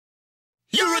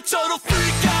You're a total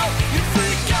freak out, you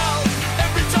freak out.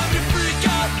 Every time you freak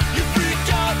out, you freak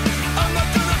out. I'm not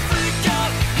gonna freak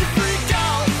out, you freak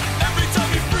out. Every time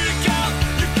you freak out,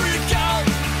 you freak out.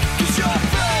 'Cause you're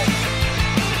fake.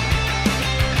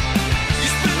 You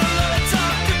spend a lot of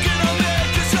time thinking on me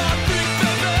 'cause you're a freak,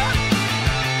 baby.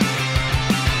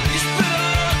 You spend a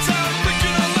lot of time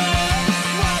thinking on me.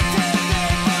 1, 2,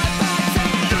 3, 4, 5,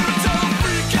 6. You're a total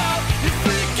freak out, you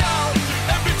freak out.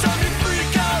 Every time you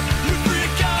freak out, you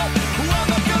freak out. Well, I'm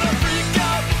not gonna freak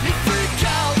out, you freak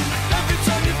out. Every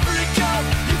time you freak out,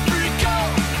 you freak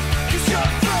out. 'Cause you're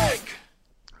a freak.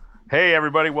 Hey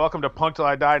everybody, welcome to Punk Till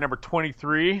I Die number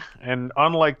 23. And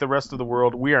unlike the rest of the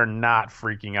world, we are not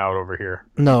freaking out over here.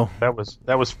 No, That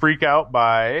was Freak Out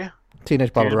by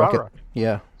Teenage Bottle Teenage Rocket. Bottle Rocket.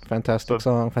 Yeah, fantastic So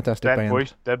song, fantastic that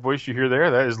band. voice you hear there,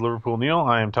 that is Liverpool Neil.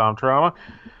 I am Tom Trauma.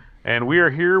 And we are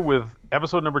here with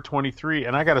episode number 23.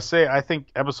 And I gotta say, I think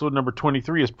episode number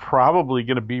 23 is probably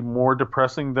gonna be more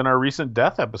depressing than our recent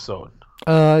death episode.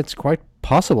 It's quite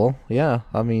possible. Yeah,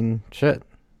 I mean, shit.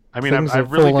 I mean, Things I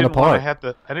have really fallen didn't want to apart. have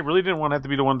to. I really didn't want to have to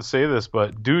be the one to say this,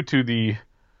 but due to the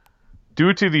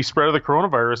spread of the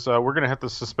coronavirus, we're going to have to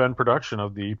suspend production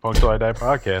of the Punk Till I Die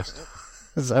podcast.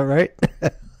 Is that right?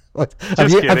 What?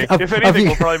 Just kidding. If anything, you,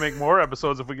 we'll probably make more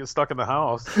episodes if we get stuck in the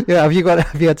house. yeah, have you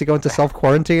had to go into self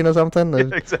quarantine or something?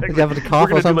 Exactly. Did you have a We're cough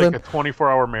going or to do something? like a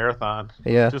 24-hour marathon.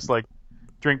 Yeah. Just like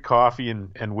drink coffee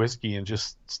and whiskey and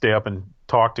just stay up and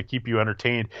talk to keep you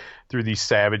entertained through these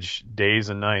savage days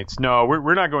and nights. No,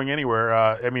 we're not going anywhere.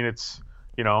 I mean, it's,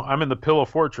 I'm in the Pillow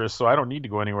Fortress, so I don't need to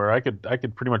go anywhere. I could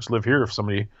pretty much live here if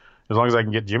somebody, as long as I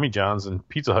can get Jimmy John's and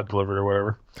Pizza Hut delivered or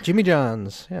whatever. Jimmy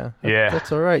John's. Yeah. Yeah.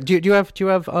 That's all right. Do you have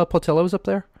Portillo's up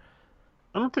there?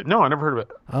 I don't think. No, I never heard of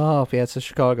it. Oh, yeah, it's a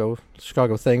Chicago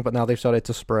thing, but now they've started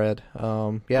to spread.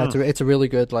 Yeah, it's a really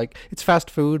good, like, it's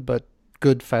fast food, but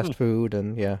good fast food,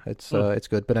 and yeah, it's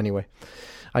good. But anyway,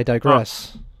 I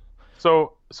digress.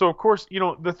 So of course,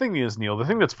 the thing is, Neil, the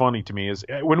thing that's funny to me is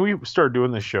when we started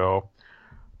doing this show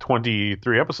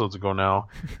 23 episodes ago now.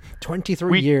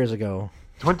 23 years ago.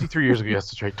 23 years ago, yes,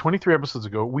 that's right. 23 episodes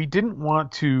ago, we kind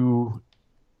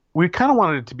of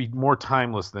wanted it to be more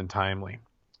timeless than timely.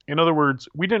 In other words,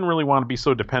 we didn't really want to be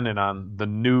so dependent on the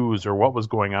news or what was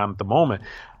going on at the moment.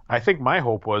 I think my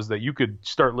hope was that you could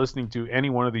start listening to any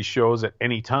one of these shows at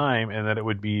any time and that it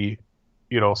would be,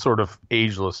 sort of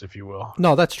ageless, if you will.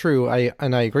 No, that's true. I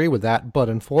agree with that. But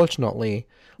unfortunately,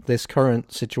 this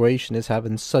current situation is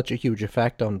having such a huge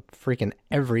effect on freaking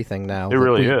everything now. It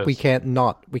really is. We can't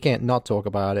not talk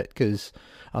about it because,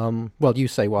 well, you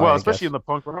say why. Well, I especially guess. in the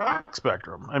punk rock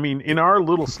spectrum. I mean, in our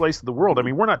little slice of the world, I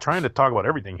mean, we're not trying to talk about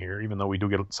everything here, even though we do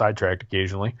get sidetracked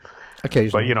occasionally.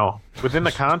 Occasionally. But, within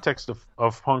the context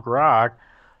of punk rock,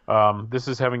 this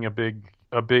is having a big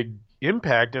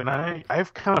impact. And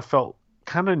I've kind of felt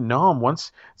kind of numb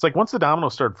once the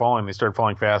dominoes started falling, they started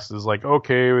falling fast. It's like,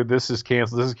 okay, this is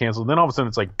canceled. Then all of a sudden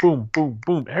it's like, boom, boom,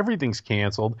 boom, everything's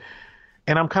canceled.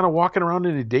 And I'm kind of walking around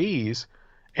in a daze.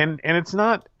 And it's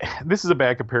not, this is a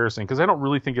bad comparison because I don't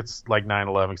really think it's like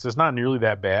 9/11 because it's not nearly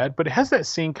that bad, but it has that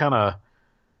same kind of,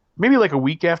 maybe like a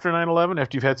week after 9/11,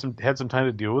 after you've had some time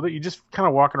to deal with it, you just kind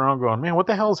of walking around going, man, what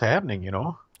the hell is happening,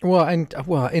 Well,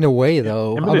 in a way,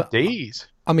 though. I'm in a daze.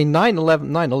 I mean,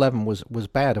 9/11 was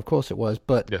bad, of course it was,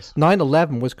 but Yes.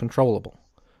 9/11 was controllable,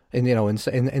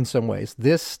 in some ways.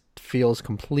 This feels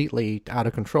completely out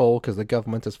of control because the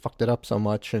government has fucked it up so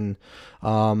much, and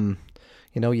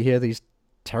you hear these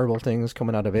terrible things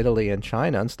coming out of Italy and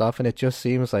China and stuff, and it just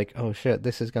seems like, oh shit,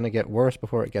 this is going to get worse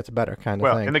before it gets better, kind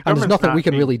of thing. And the there's government's nothing we not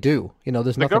can being- really do. There's The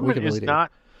nothing we government can really is do.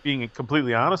 not being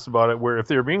completely honest about it, where if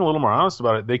they were being a little more honest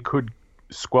about it, they could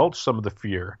squelch some of the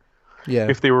fear. Yeah.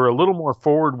 If they were a little more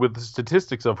forward with the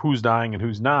statistics of who's dying and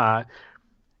who's not,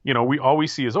 we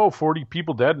always see is, 40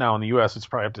 people dead now in the U.S. It's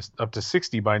probably up to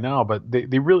 60 by now. But they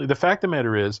really, the fact of the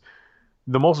matter is,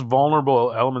 the most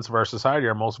vulnerable elements of our society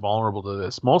are most vulnerable to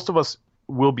this. Most of us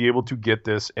will be able to get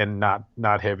this and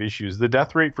not have issues. The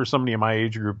death rate for somebody in my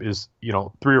age group is,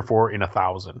 3 or 4 in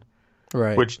 1,000.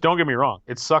 Right. Which, don't get me wrong,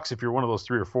 it sucks if you're one of those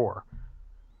 3 or 4.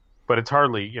 But it's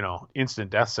hardly, instant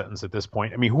death sentence at this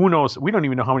point. I mean, who knows? We don't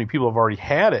even know how many people have already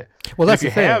had it. Well, that's and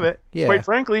if the you thing. have it, Yeah. quite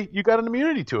frankly, you got an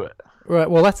immunity to it. Right.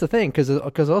 Well, that's the thing, because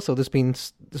also there's been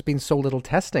so little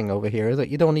testing over here that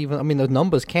you don't even. I mean, the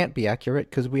numbers can't be accurate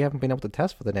because we haven't been able to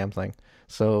test for the damn thing.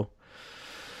 So,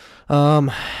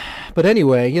 but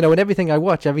anyway, in everything I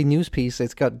watch, every news piece,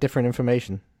 it's got different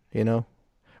information.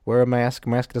 Wear a mask.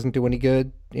 Mask doesn't do any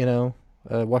good.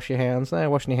 Wash your hands.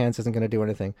 Washing your hands isn't going to do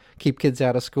anything. Keep kids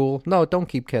out of school. No, don't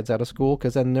keep kids out of school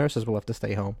because then nurses will have to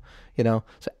stay home. So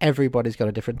everybody's got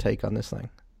a different take on this thing.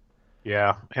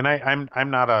 Yeah, and I'm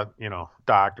not a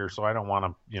doctor, so I don't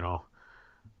want to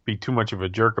be too much of a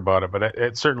jerk about it. But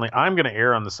it certainly I'm going to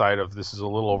err on the side of this is a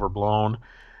little overblown.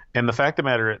 And the fact of the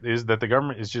matter is that the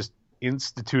government is just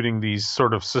instituting these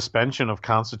sort of suspension of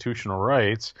constitutional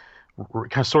rights,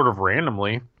 sort of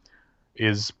randomly,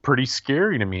 is pretty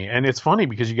scary to me. And it's funny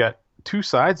because you got two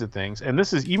sides of things, and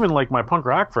this is even like my punk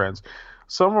rock friends.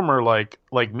 Some of them are like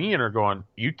me and are going,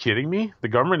 "You kidding me? The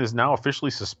government has now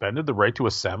officially suspended the right to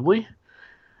assembly."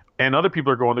 And other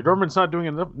people are going, the government's not doing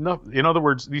enough. In other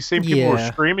words, these same people who are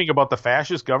Yeah. screaming about the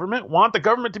fascist government want the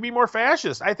government to be more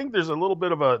fascist. I think there's a little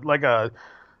bit of a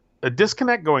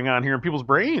disconnect going on here in people's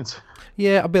brains.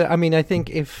 Yeah, but I mean, I think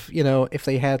if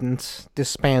they hadn't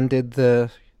disbanded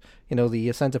the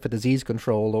Center for Disease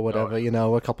Control or whatever,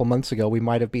 a couple months ago, we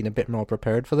might have been a bit more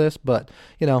prepared for this. But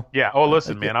Yeah. Oh,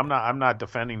 listen, man, I'm not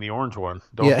defending the orange one.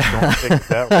 Don't yeah, don't take it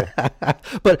that way.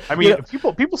 but I mean,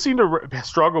 people seem to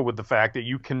struggle with the fact that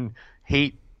you can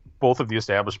hate both of the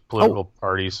established political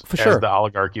parties for as sure. the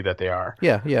oligarchy that they are.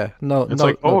 yeah, no, It's no,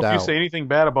 like, no oh, if you doubt. say anything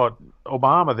bad about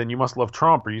Obama, then you must love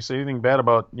Trump, or you say anything bad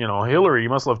about Hillary, you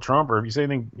must love Trump, or if you say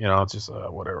anything, it's just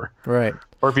whatever. Right.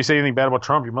 Or if you say anything bad about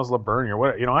Trump, you must love Bernie or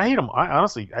whatever. I hate them. I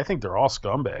honestly, I think they're all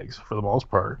scumbags for the most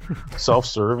part,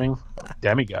 self-serving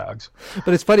demigods.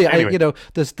 But it's funny, Anyway.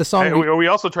 the song. Hey, we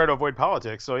also try to avoid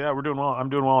politics, so yeah, we're doing well. I'm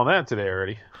doing well on that today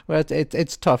already. Well,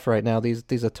 it's tough right now.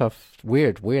 These are tough,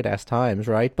 weird ass times,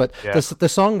 right? But Yeah. the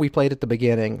song we played at the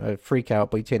beginning, "Freak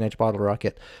Out" by Teenage Bottle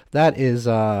Rocket, that is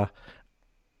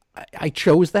I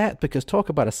chose that because talk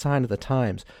about a sign of the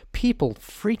times. People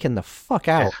freaking the fuck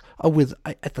out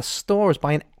at the stores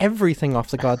buying everything off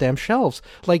the goddamn shelves.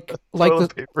 Like Toilet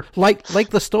the paper. like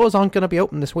the stores aren't going to be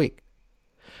open this week.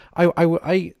 I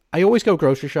always go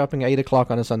grocery shopping at 8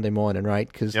 o'clock on a Sunday morning, right?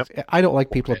 Because Yep. I don't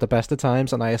like people at the best of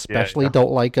times, and I especially yeah.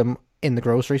 don't like them in the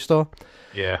grocery store.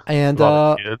 Yeah. And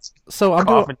Loving kids. so I'm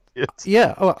doing, Coughing kids.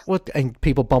 yeah, and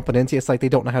people bumping into you. It's like they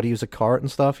don't know how to use a cart and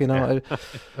stuff,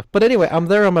 But anyway, I'm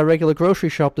there on my regular grocery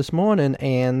shop this morning,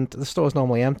 and the store's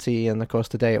normally empty, and of course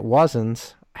today it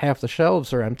wasn't. Half the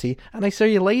shelves are empty, and I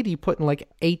see a lady putting like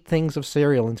 8 things of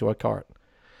cereal into a cart,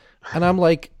 and I'm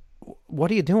like, "What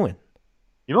are you doing?"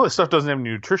 This stuff doesn't have any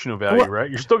nutritional value, Well- right?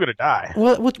 You're still gonna die.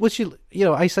 Well, what she,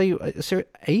 I say,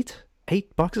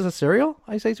 eight boxes of cereal.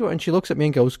 I say to her, and she looks at me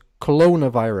and goes,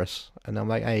 "Coronavirus," and I'm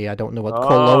like, "Hey, I don't know what Oh,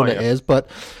 corona yeah. is," but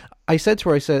I said to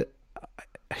her, I said,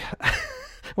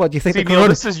 "What do you think See, the Neil, corona?"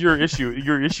 this is your issue.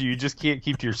 Your issue. You just can't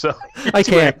keep to yourself. You're I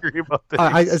too can't. angry about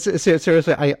this.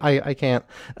 Seriously, I can't.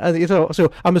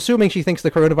 So I'm assuming she thinks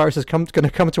the coronavirus is going to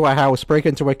come to our house, break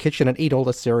into our kitchen, and eat all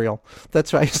the cereal.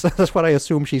 That's right. That's what I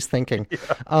assume she's thinking.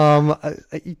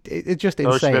 It's just Oh,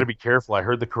 she insane. better be careful. I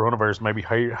heard the coronavirus might be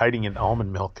hiding in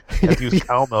almond milk. You have to use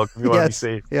cow milk if you want to be Yes,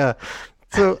 safe. yeah.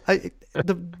 So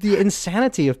the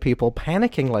insanity of people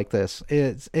panicking like this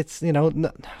is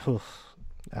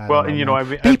I Well, don't and know,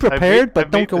 man. Be prepared, but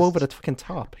don't go over the fucking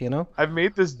top. I've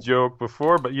made this joke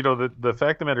before, but the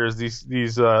fact of the matter is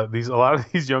these a lot of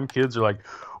these young kids are like,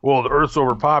 well, the Earth's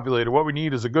overpopulated. What we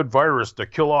need is a good virus to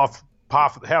kill off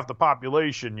half the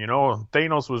population.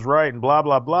 Thanos was right, and blah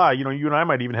blah blah. You and I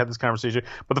might even have this conversation.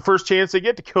 But the first chance they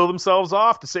get to kill themselves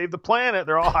off to save the planet,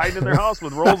 they're all hiding in their house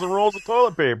with rolls and rolls of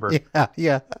toilet paper.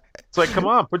 Yeah. It's like, come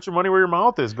on, put your money where your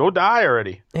mouth is. Go die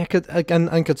already. Yeah,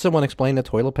 could someone explain the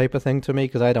toilet paper thing to me?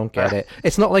 Because I don't get it.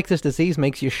 It's not like this disease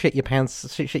makes you shit your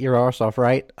pants, shit your arse off,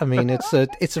 right? I mean, it's a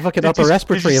fucking upper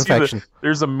respiratory Did you see infection.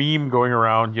 there's a meme going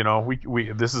around.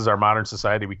 We this is our modern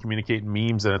society. We communicate in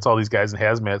memes, and it's all these guys in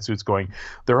hazmat suits going,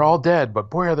 "They're all dead, but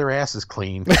boy, are their asses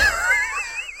clean."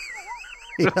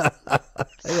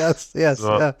 Yes.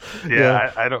 So,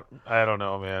 Yeah. I don't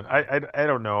know, man. I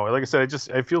don't know. Like I said,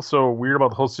 I feel so weird about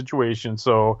the whole situation.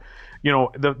 So,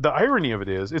 the irony of it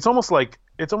is, it's almost like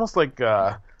like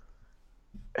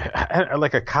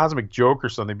a cosmic joke or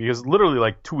something, because literally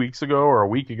like 2 weeks ago or a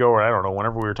week ago, or I don't know,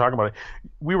 whenever we were talking about it,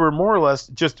 we were more or less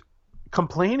just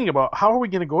complaining about how are we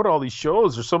going to go to all these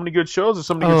shows? There's so many good shows. There's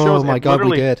so many good shows. Oh my And God, we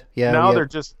literally, did. Yeah. Now yeah. they're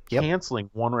just Yep. canceling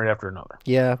one right after another.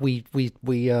 Yeah, we You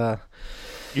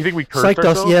think we cursed psyched us.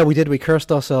 ourselves? Yeah, we did. We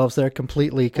cursed ourselves there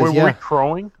completely. Because Were we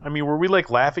crowing? I mean, were we like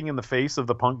laughing in the face of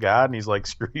the punk god, and he's like,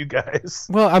 "Screw you guys"?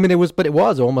 Well, I mean, it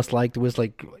was almost like there was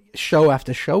like show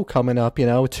after show coming up. 2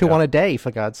 on a day,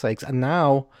 for God's sakes. And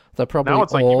now they're probably Now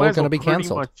it's like you all might as going well to be pretty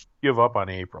canceled. much give up on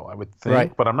April, I would think,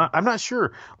 Right. but I'm not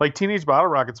sure. Like Teenage Bottle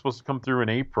Rocket's supposed to come through in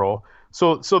April,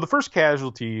 so the first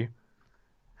casualty.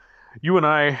 You and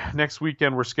I next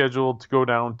weekend we're scheduled to go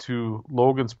down to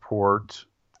Logansport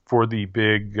for the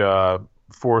big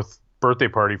 4th birthday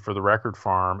party for the record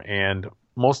farm, and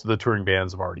most of the touring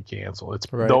bands have already canceled. It's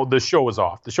Right. though the show is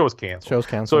off. The show is canceled. Show's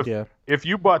So canceled. Yeah. if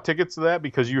you bought tickets to that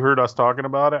because you heard us talking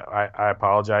about it, I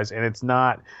apologize. And it's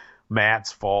not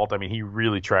Matt's fault. I mean, he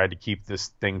really tried to keep this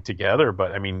thing together,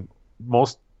 but I mean,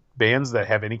 most bands that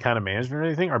have any kind of management or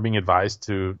anything are being advised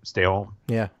to stay home.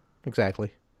 Yeah.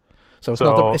 Exactly. So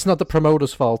So- it's not the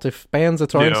promoter's fault if bands are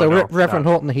touring. No, So no, Reverend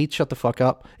no. Horton Heat, shut the fuck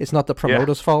up. It's not the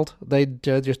promoter's fault. They're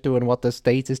just doing what the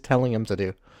state is telling them to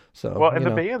do. So Well, and you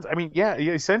the know. bands, I mean, yeah,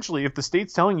 essentially, if the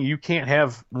state's telling you can't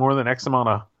have more than X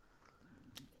amount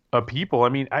of people, I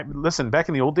mean, listen, back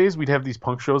in the old days, we'd have these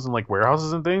punk shows in like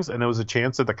warehouses and things, and there was a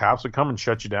chance that the cops would come and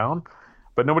shut you down,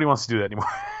 but nobody wants to do that anymore.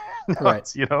 Now Right.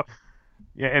 it's, you know,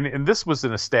 yeah, and this was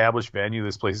an established venue.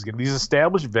 This place is getting these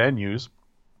established venues.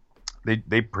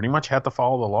 They pretty much have to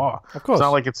follow the law. Of course. It's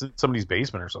not like it's in somebody's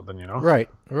basement or something, you know. Right.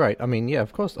 I mean, yeah,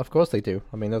 of course they do.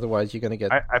 I mean, otherwise you're gonna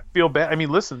get. I feel bad. I mean,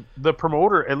 listen, the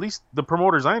promoter, at least the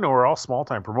promoters I know are all small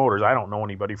time promoters. I don't know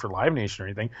anybody for Live Nation or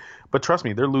anything, but trust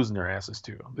me, they're losing their asses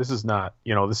too. This is not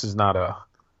a.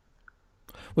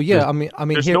 Well, yeah. I mean,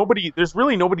 There's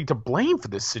really nobody to blame for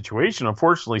this situation.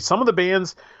 Unfortunately, some of the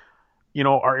bands,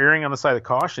 are erring on the side of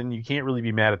caution. You can't really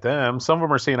be mad at them. Some of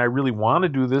them are saying, "I really want to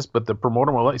do this," but the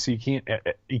promoter won't let you. So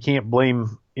you can't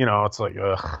blame. It's like,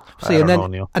 ugh. See, I and don't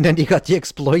know, then Neil. you got the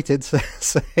exploited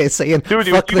saying, Dude, "Fuck you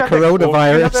the got that quote.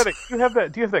 coronavirus."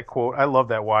 Do you have that quote? I love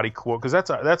that Waddy quote because that's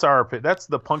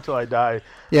the Punk Till I Die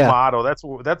Yeah. motto.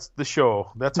 That's the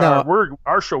show. That's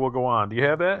our show will go on. Do you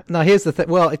have that? Now here's the thing.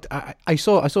 Well, I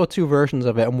saw two versions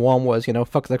of it, and one was,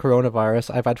 "Fuck the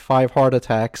coronavirus. I've had 5 heart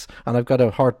attacks, and I've got a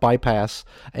heart bypass,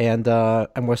 and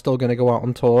we're still going to go out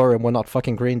on tour, and we're not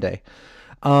fucking Green Day."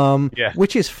 Yeah.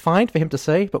 Which is fine for him to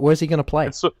say, but where's he going to play?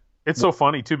 It's so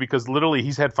funny too because literally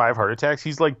he's had 5 heart attacks.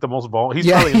 He's like the most vulnerable. He's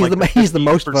Yeah, probably in, like, he's the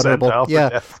most 15th vulnerable. percentile for Yeah.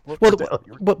 death.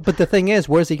 Well, but the thing is,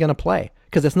 where's he going to play?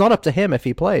 Because it's not up to him if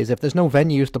he plays. If there's no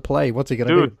venues to play, what's he going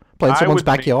to do? Dude, Play in I someone's would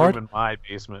make backyard? room in my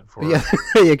basement for Yeah,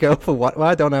 there you go. For what? Well,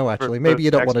 I don't know actually. for Maybe you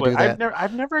don't want to do Exploit. that.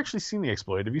 I've never actually seen the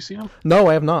Exploit. Have you seen them? No,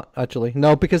 I have not actually.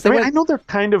 No, because they I went. know they're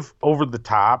kind of over the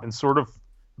top and sort of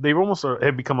they've almost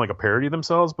have become like a parody of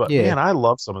themselves. But Yeah. man, I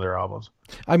love some of their albums.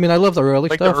 I mean, I love their early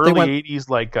Like stuff. the They early went. '80s,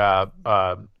 like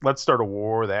Let's Start a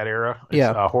War, that era. It's,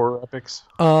 Yeah. horror epics.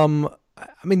 I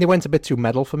mean, they went a bit too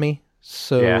metal for me,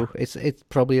 so Yeah. it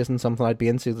probably isn't something I'd be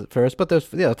into at first. But the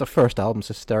first album's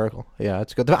hysterical. Yeah,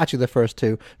 it's good. Actually, the first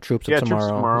 2, Troops of Yeah, Troops Tomorrow,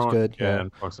 Tomorrow was good. Yeah, Yeah,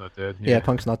 and Punk's Not Dead. yeah.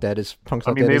 Punk's Not Dead is Punk's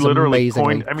I Not mean, Dead they is literally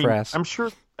amazingly coined. I mean, crass. I'm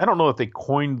sure. I don't know if they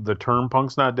coined the term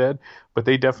 "Punk's Not Dead," but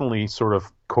they definitely sort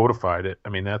of codified it. I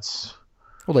mean, that's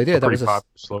Well, they a did. That pretty was popular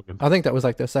slogan. I think that was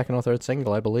like their second or third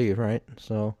single, I believe, right?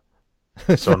 So,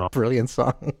 Don't know. brilliant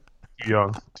song. Too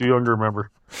young to remember.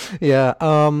 Yeah.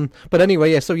 But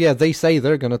anyway, yeah. So yeah, they say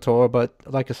they're gonna tour, but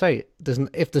like I say,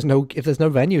 if there's no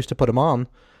venues to put them on,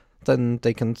 then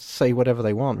they can say whatever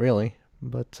they want, really.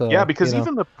 But Yeah, because you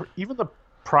know. even the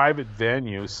private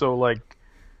venues.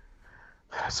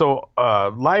 So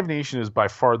Live Nation is by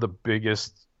far the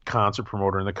biggest concert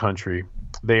promoter in the country.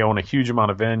 They own a huge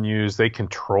amount of venues. They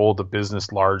control the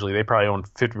business largely. They probably own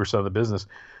 50% of the business.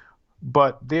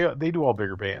 But they do all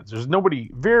bigger bands. There's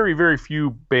very, very few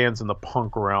bands in the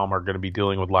punk realm are going to be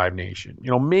dealing with Live Nation.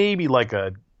 Maybe like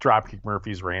a Dropkick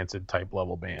Murphys, Rancid type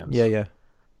level bands. Yeah.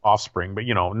 Offspring, but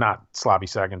not Sloppy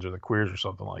Seconds or the Queers or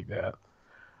something like that.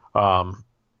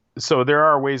 So there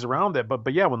are ways around that,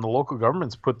 but yeah, when the local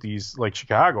governments put these, like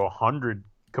Chicago, 100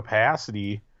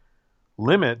 capacity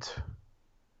limit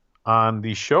on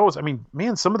these shows, I mean,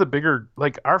 man, some of the bigger,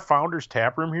 like our Founders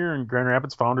Tap Room here in Grand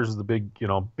Rapids, Founders is the big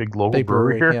local Big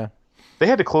brewery here. Yeah. They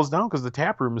had to close down because the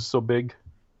tap room is so big.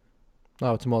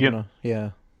 Oh, it's more Yeah. than yeah.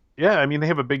 Yeah, I mean, they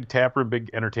have a big tap room, big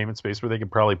entertainment space where they could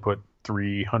probably put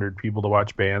 300 people to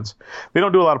watch bands. They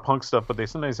don't do a lot of punk stuff, but they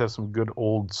sometimes have some good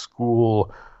old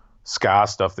school ska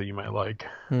stuff that you might like.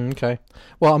 Okay.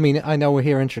 Well, I mean, I know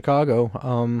here in Chicago,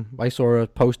 I saw a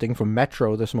posting from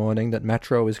Metro this morning that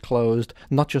Metro is closed,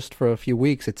 not just for a few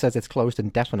weeks. It says it's closed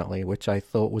indefinitely, which I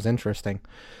thought was interesting.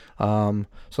 So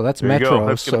that's There Metro. you go.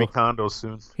 That's so going to be condos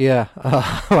soon. yeah,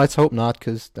 let's hope not,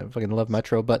 because I fucking love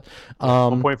Metro. But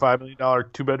 $1.5 million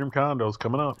 2-bedroom condos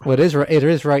coming up. well, it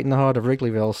is right in the heart of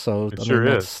Wrigleyville. So It I sure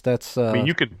mean, is. That's I mean,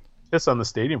 you could piss on the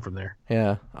stadium from there.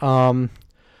 yeah.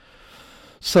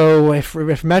 So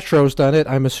if Metro's done it,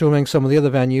 I'm assuming some of the other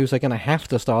venues are going to have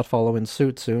to start following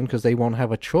suit soon because they won't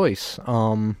have a choice.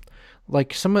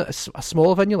 Like a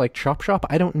small venue like Chop Shop,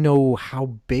 I don't know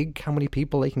how many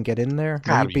people they can get in there.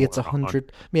 Gotta Maybe be it's more than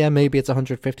 100. Yeah, maybe it's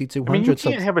 150, 200. I mean, you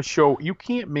so can't have a show. You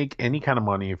can't make any kind of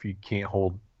money if you can't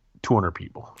hold 200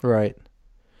 people. right.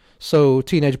 So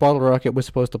Teenage Bottle Rocket was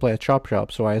supposed to play at Chop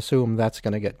Shop, so I assume that's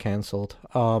going to get cancelled.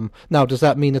 Now, does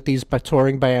that mean that these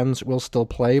touring bands will still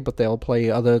play, but they'll play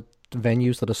other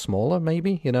venues that are smaller,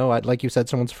 maybe? You know, like you said,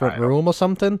 someone's front room or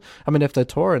something? I mean, if they're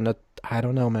touring, I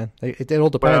don't know, man. It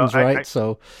all depends, right?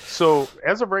 So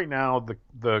as of right now,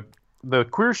 the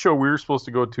queer show we were supposed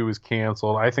to go to is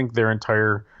canceled. I think their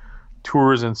entire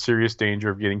tour is in serious danger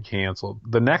of getting canceled.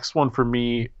 The next one for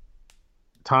me,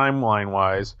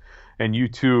 timeline-wise, and you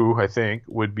too, I think,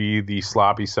 would be the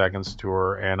Sloppy Seconds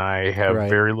tour, and I have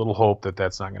very little hope that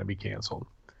that's not going to be canceled.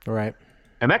 Right.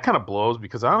 And that kind of blows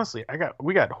because honestly,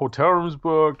 we got hotel rooms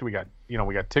booked, we got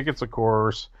tickets, of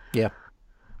course. Yeah.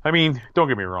 I mean, don't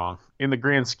get me wrong. In the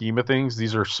grand scheme of things,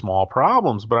 these are small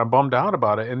problems, but I'm bummed out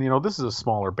about it. And this is a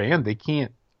smaller band.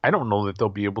 I don't know that they'll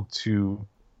be able to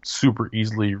super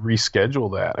easily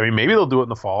reschedule that. I mean, maybe they'll do it in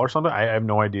the fall or something. I have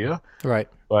no idea. Right.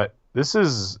 But this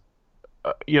is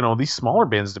these smaller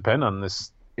bands depend on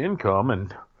this income,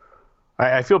 and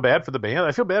I feel bad for the band.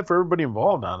 I feel bad for everybody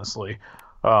involved, honestly.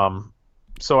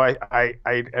 So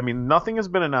I mean, nothing has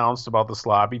been announced about the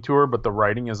Sloppy tour, but the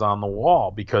writing is on the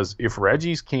wall because if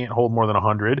Reggie's can't hold more than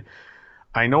 100,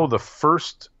 I know the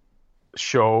first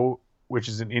show, which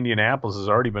is in Indianapolis, has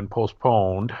already been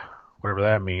postponed, whatever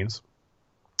that means.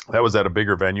 That was at a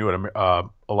bigger venue, at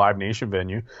a Live Nation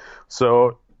venue.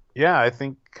 So yeah, I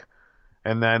think.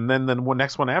 And then the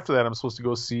next one after that I'm supposed to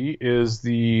go see is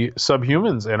the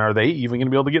Subhumans, and are they even going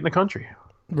to be able to get in the country?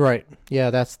 Right.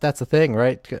 Yeah, that's the thing,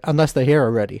 right? Unless they're here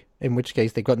already, in which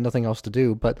case they've got nothing else to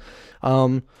do. But,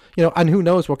 and who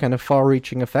knows what kind of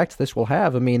far-reaching effects this will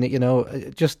have. I mean,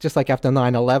 just like after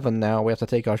 9/11 now, we have to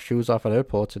take our shoes off at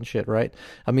airports and shit, right?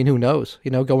 I mean, who knows?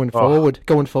 Going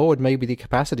forward, maybe the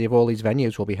capacity of all these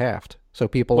venues will be halved. So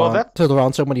there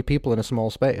aren't so many people in a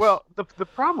small space. Well, the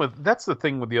problem that's the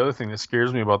thing with the other thing that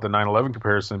scares me about the 9/11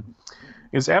 comparison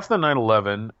is after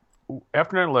 9/11,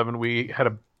 we had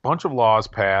a bunch of laws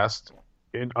passed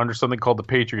under something called the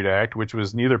Patriot Act, which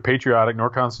was neither patriotic nor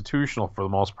constitutional for the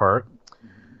most part.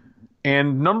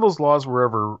 And none of those laws were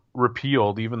ever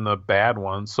repealed, even the bad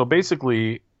ones. So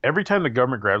basically, every time the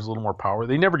government grabs a little more power,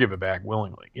 they never give it back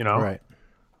willingly, Right.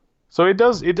 So it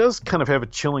does kind of have a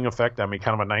chilling effect on me,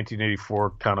 kind of a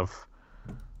 1984 kind of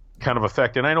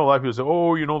effect. And I know a lot of people say,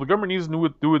 oh, the government needs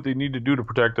to do what they need to do to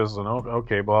protect us. And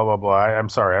okay, blah, blah, blah. I'm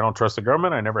sorry. I don't trust the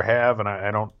government. I never have. And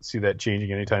I don't see that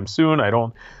changing anytime soon. I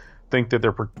don't think that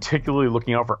they're particularly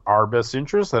looking out for our best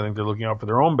interests. I think they're looking out for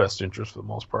their own best interests for the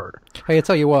most part. Hey, I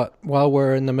tell you what, while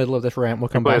we're in the middle of this rant, we'll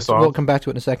come back to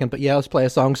it in a second. But yeah, let's play a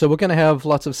song. So we're going to have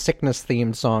lots of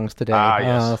sickness-themed songs today.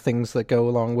 Yes. Things that go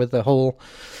along with the whole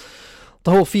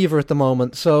fever at the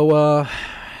moment. So,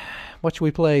 what should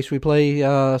we play? Should we play? You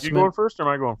going first, or am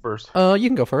I going first? You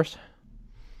can go first.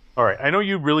 All right. I know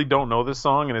you really don't know this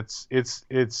song, and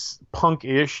it's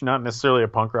punk-ish, not necessarily a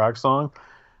punk rock song,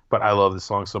 but I love this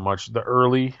song so much. The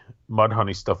early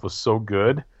Mudhoney stuff was so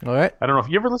good. All right. I don't know if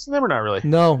you ever listened to them or not really.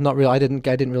 No, not really. I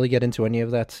didn't really get into any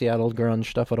of that Seattle grunge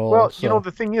stuff at all. Well,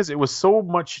 the thing is,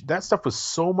 that stuff was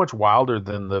so much wilder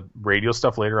than the radio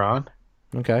stuff later on.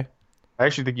 Okay. I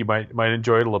actually think you might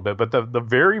enjoy it a little bit. But the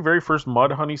very, very first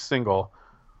Mudhoney single,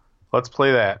 let's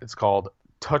play that. It's called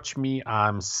Touch Me,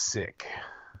 I'm Sick.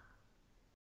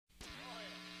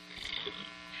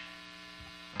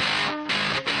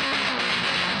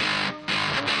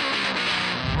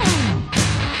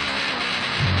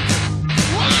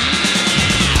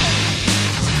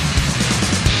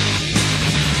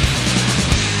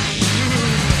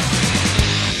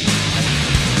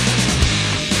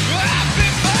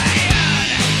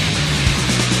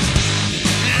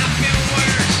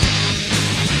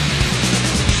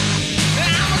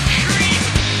 I'm a creep,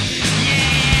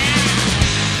 yeah.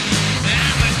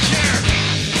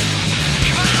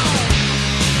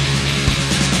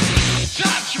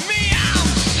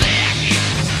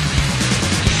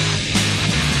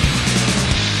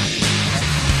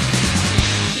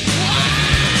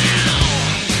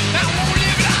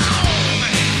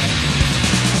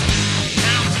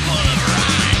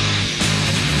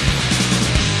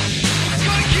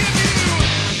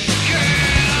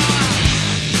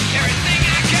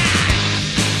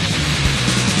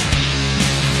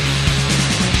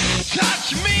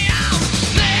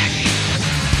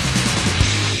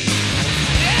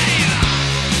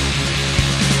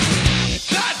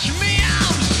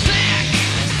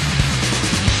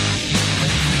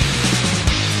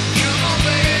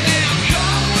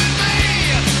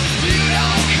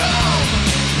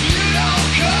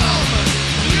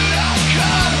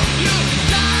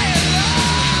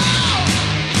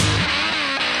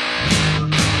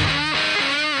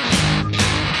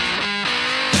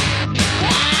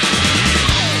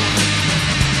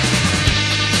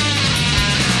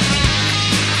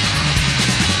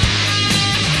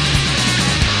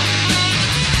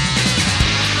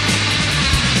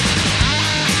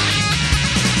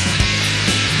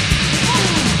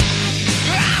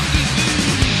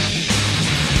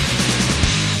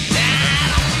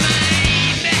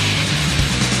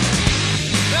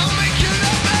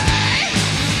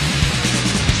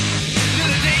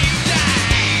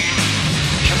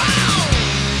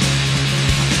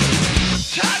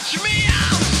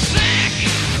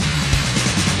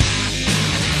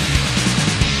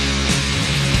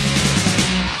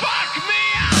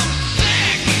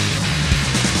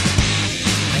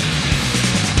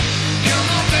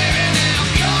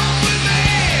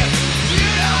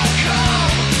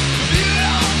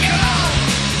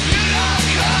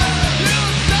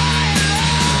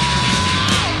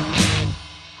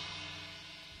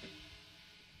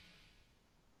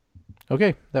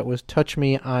 Okay, that was "Touch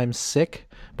Me, I'm Sick"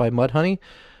 by Mudhoney.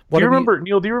 Do you remember,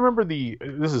 Neil? Do you remember the?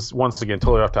 This is once again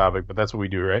totally off topic, but that's what we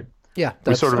do, right? Yeah,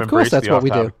 We sort of of course embrace that's the what we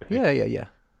do. off-topic. Yeah.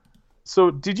 So,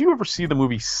 did you ever see the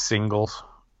movie Singles?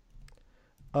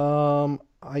 I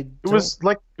It don't was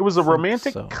like it was a think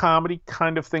romantic so. comedy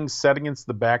kind of thing set against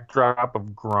the backdrop of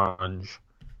grunge.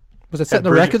 Was it set Had in a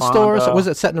Bridget record store? Fonda. Was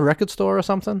it set in a record store or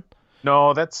something?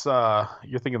 No, that's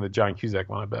you're thinking of the John Cusack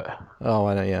one, I bet. Oh,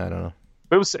 I don't know.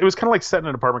 But it was kind of like set in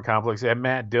an apartment complex. It had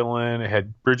Matt Dillon, it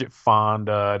had Bridget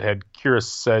Fonda, it had Kira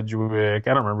Sedgwick.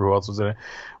 I don't remember who else was in it.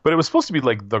 But it was supposed to be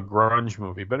like the grunge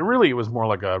movie, but it was more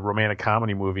like a romantic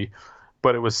comedy movie.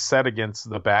 But it was set against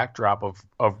the backdrop of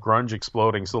grunge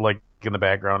exploding. So like in the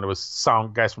background, it was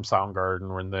guys from Soundgarden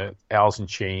were in the Alice in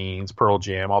Chains, Pearl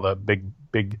Jam, all the big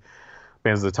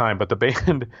bands of the time. But the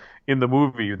band in the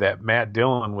movie that Matt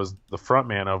Dillon was the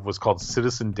frontman of was called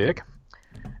Citizen Dick.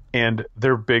 And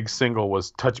their big single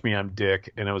was "Touch Me, I'm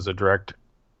Dick," and it was a direct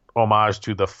homage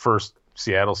to the first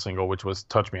Seattle single, which was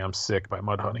 "Touch Me, I'm Sick" by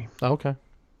Mudhoney. Okay.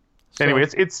 So- Anyway,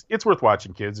 it's worth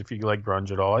watching, kids, if you like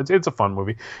grunge at all. It's a fun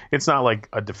movie. It's not like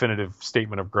a definitive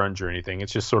statement of grunge or anything.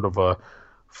 It's just sort of a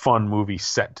fun movie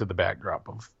set to the backdrop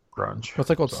of grunge. What's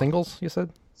that called? So, Singles, you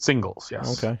said? Singles,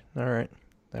 yes. Okay. All right.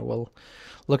 I will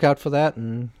look out for that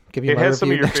and give you It my has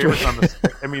some of review your next favorites week.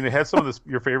 on this. I mean, it has some of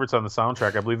your favorites on the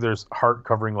soundtrack. I believe there's Heart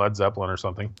covering Led Zeppelin or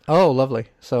something. Oh, lovely.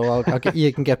 So I'll get,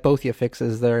 you can get both your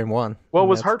fixes there in one. Well, And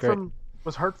was that's Heart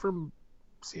great. from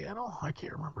Seattle? I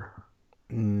can't remember.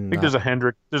 I No. think there's a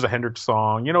Hendrix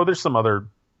song. There's some other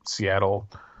Seattle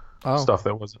stuff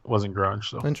that wasn't grunge.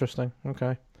 So Interesting.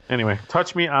 Okay. anyway,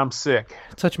 "Touch Me, I'm Sick."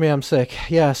 Touch Me, I'm Sick.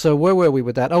 Yeah, so where were we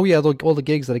with that? Oh, yeah, all the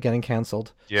gigs that are getting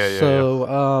cancelled. Yeah.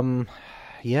 So,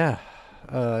 yeah.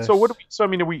 So what do we? So I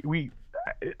mean,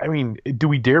 I mean, do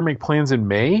we dare make plans in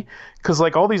May? Because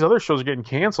like all these other shows are getting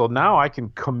canceled. Now I can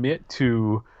commit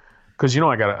to, because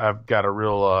I've got a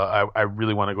real. I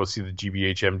really want to go see the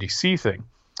GBH MDC thing,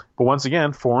 but once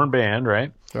again, foreign band,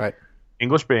 right? Right.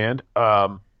 English band.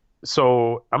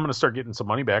 So I'm gonna start getting some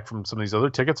money back from some of these other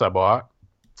tickets I bought.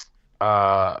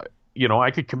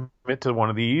 I could commit to one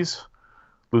of these,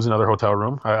 lose another hotel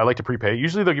room. I like to prepay.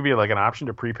 Usually they'll give you like an option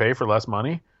to prepay for less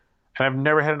money, and I've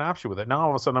never had an option with it. Now all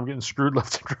of a sudden I'm getting screwed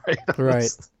left and right.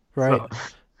 Right. Right. So,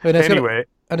 And it's anyway,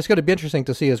 and it's going to be interesting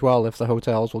to see as well if the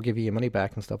hotels will give you your money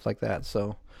back and stuff like that.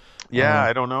 So, yeah,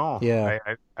 I don't know. yeah.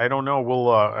 I don't know.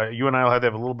 We'll you and I will have to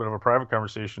have a little bit of a private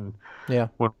conversation yeah.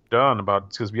 when we're done about,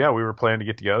 because we were planning to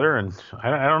get together, and I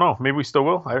don't know. Maybe we still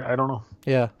will. I don't know.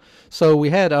 Yeah. So we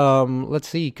had let's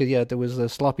see, because there was the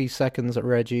sloppy seconds at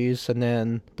Reggie's, and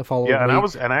then the following Yeah, and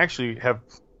week, I actually have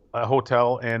a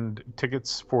hotel and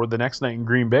tickets for the next night in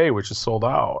Green Bay, which is sold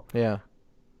out. yeah.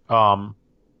 Um,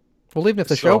 Well, even if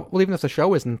the So-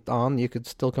 show isn't on, you could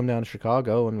still come down to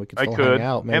Chicago and we could I still could, hang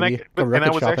out. and Maybe go I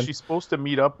record was shopping. actually supposed to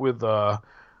meet up with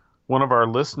one of our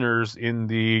listeners in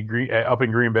the up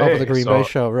in Green Bay. Over the Green So- Bay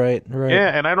show, right? Right. Yeah,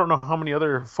 and I don't know how many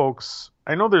other folks.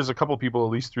 I know there's a couple people,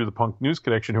 at least through the Punk News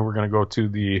Connection, who were going to go to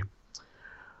the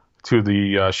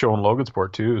show in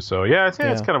Logansport too. So yeah, it's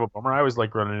Yeah. kind of a bummer. I always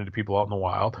like running into people out in the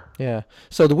wild. Yeah.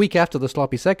 So the week after the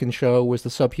sloppy second show was the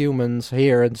Subhumans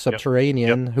here in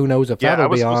Subterranean. Who knows if Yeah, I that'll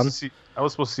was be supposed on? to see. I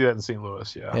was supposed to see that in St.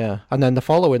 Louis. Yeah. Yeah. And then the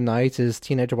following night is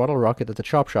Teenage Bottle Rocket at the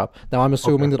Chop Shop. Now I'm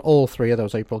assuming that all three of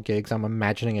those April gigs, I'm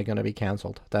imagining, are going to be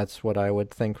cancelled. That's what I would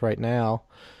think right now.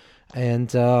 And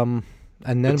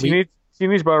then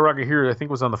Teenage Bottle Rocket here, I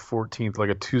think, was on the 14th, like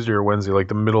a Tuesday or Wednesday, like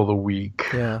the middle of the week.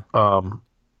 yeah.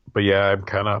 But yeah, I'm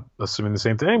kind of assuming the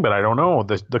same thing, but I don't know.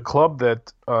 The club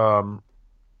that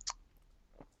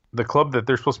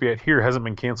they're supposed to be at here hasn't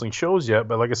been canceling shows yet.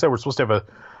 But like I said, we're supposed to have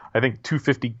I think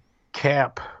 250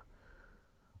 cap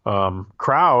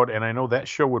crowd, and I know that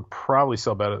show would probably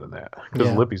sell better than that because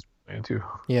Yeah. Lippy's playing too.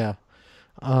 Yeah.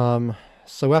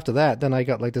 So after that, then I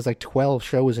got there's 12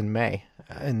 shows in May,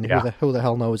 and Yeah. who the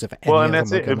hell knows if any Well, of and them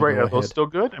that's are it, gonna right? go Are those ahead. still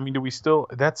good? I mean, do we still?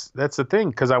 That's the thing,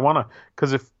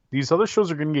 because if these other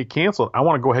shows are going to get canceled, I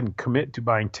want to go ahead and commit to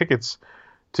buying tickets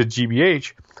to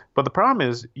GBH. But the problem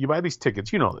is, you buy these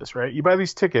tickets. You know this, right? You buy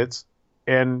these tickets,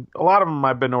 and a lot of them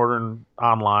I've been ordering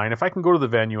online. If I can go to the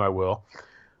venue, I will.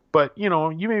 But you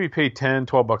maybe pay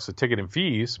 $10-12 a ticket in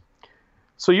fees,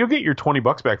 so you'll get your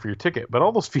 $20 back for your ticket. But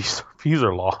all those fees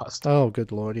are lost Oh,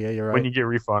 good lord! Yeah, you're right. when you get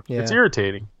refunded. Yeah. It's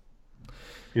irritating.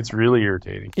 It's really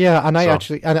irritating. Yeah, and I So-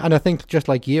 actually, and I think just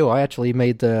like you, I actually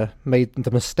made the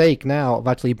mistake now of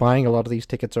actually buying a lot of these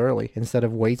tickets early instead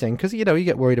of waiting, because you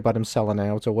get worried about them selling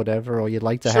out or whatever, or you'd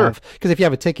like to Sure. have, because if you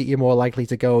have a ticket, you're more likely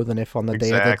to go than if on the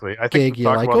day of Exactly. the I think gig we've you're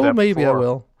talked like, about oh, that maybe I before.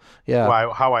 will.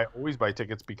 Yeah. how I always buy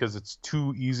tickets, because it's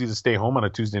too easy to stay home on a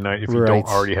Tuesday night if you Right. don't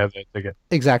already have that ticket.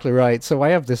 Exactly right. So I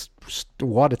have this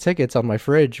wad of tickets on my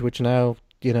fridge, which now,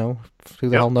 who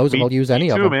the hell knows if I'll use any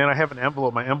me of too, them. man. I have an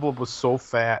envelope. My envelope was so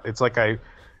fat. It's like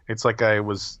I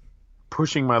was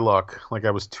pushing my luck. Like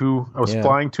I was Yeah.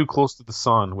 flying too close to the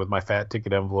sun with my fat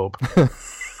ticket envelope.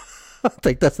 I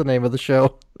think that's the name of the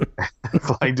show.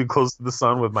 Flying too close to the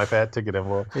sun with my fat ticket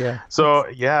envelope. Yeah. So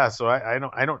I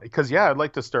don't, because I'd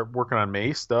like to start working on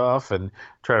May stuff and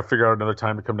try to figure out another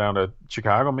time to come down to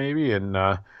Chicago maybe. And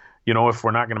if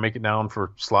we're not going to make it down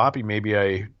for Sloppy, maybe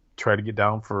I try to get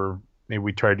down for, maybe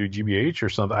we try to do GBH or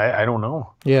something. I don't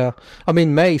know. Yeah. I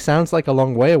mean, May sounds like a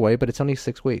long way away, but it's only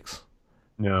 6 weeks.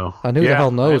 No. And who the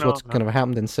hell knows I know. what's going to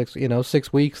happen in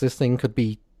 6 weeks? This thing could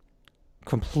be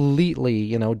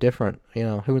completely, different.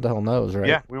 Who the hell knows, right?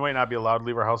 Yeah, we might not be allowed to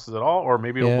leave our houses at all, or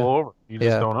maybe it'll Yeah. blow over. You just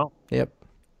Yeah. don't know. Yep.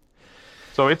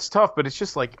 So it's tough, but it's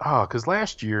just like, because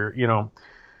last year,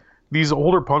 these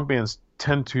older punk bands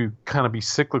tend to kind of be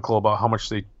cyclical about how much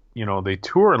they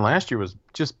tour, and last year was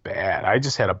just bad. I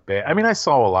just had I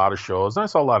saw a lot of shows, and I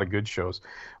saw a lot of good shows,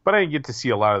 but I didn't get to see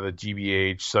a lot of the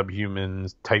GBH,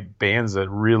 Subhumans type bands that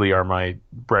really are my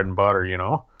bread and butter,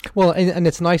 Well, and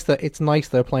it's nice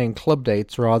they're playing club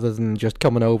dates rather than just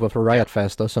coming over for Riot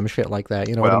Fest or some shit like that.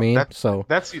 You know what I mean? That's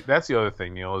the other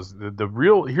thing, Neil, is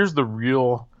here's the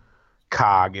real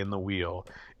cog in the wheel,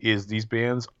 is these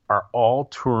bands are all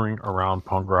touring around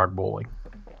Punk Rock Bowling,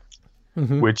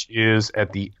 which is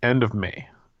at the end of May,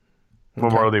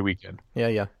 Memorial Day weekend.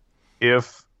 Yeah.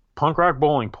 If Punk Rock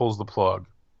Bowling pulls the plug,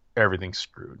 everything's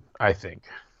screwed, I think,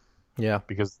 Yeah.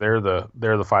 because they're the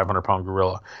 500-pound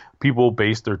gorilla. People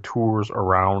base their tours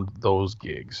around those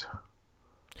gigs.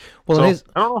 Well, So, here's,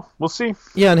 I don't know. We'll see.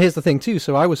 yeah, and here's the thing too.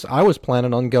 So I was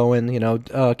planning on going,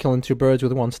 killing two birds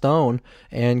with one stone,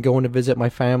 and going to visit my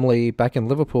family back in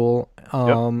Liverpool.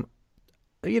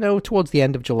 Towards the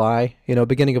end of July,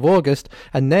 beginning of August,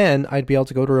 and then I'd be able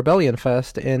to go to Rebellion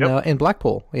Fest in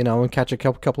Blackpool, and catch a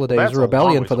couple of days That's of a long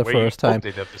Rebellion ways for the away. first You'd hope time.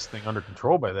 They'd have this thing under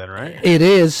control by then, right? It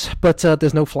is, but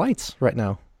there's no flights right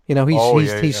now.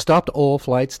 He's stopped all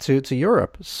flights to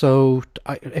Europe. So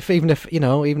even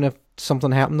if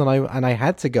something happened and I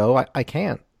had to go, I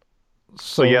can't.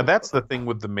 So yeah, that's the thing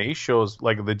with the May shows,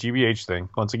 like the GBH thing.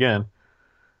 Once again,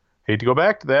 hate to go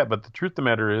back to that, but the truth of the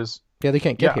matter is, yeah, they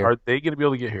can't get here. are they going to be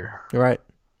able to get here? Right.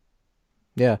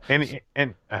 Yeah.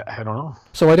 And I don't know.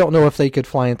 So I don't know if they could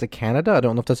fly into Canada. I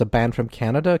don't know if there's a band from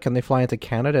Canada. Can they fly into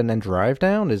Canada and then drive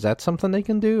down? Is that something they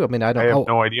can do? I mean, I don't know. I have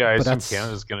no idea. I but assume that's-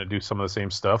 Canada's going to do some of the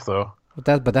same stuff, though.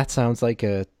 But that sounds like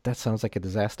a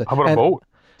disaster. How about a And- boat?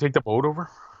 Take the boat over?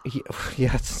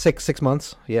 Yeah, it's 6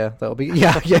 months. Yeah, that'll be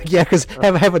because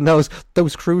heaven knows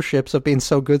those cruise ships have been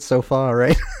so good so far,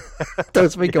 right?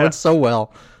 Those have been going so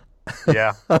well.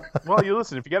 Yeah. Well, you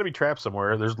listen, if you got to be trapped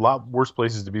somewhere, there's a lot worse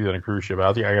places to be than a cruise ship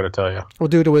out there, I got to tell you. Well,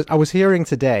 dude, I was hearing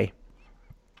today,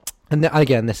 and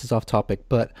again, this is off topic,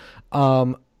 but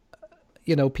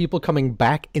people coming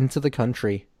back into the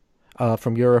country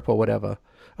from Europe or whatever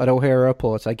at O'Hare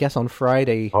airports. I guess on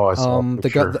Friday, Oh, I saw a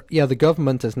picture. the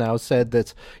government has now said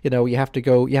that you have to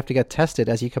get tested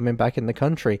as you're coming back in the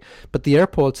country. But the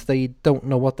airports, they don't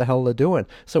know what the hell they're doing.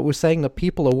 So it was saying that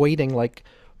people are waiting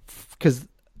because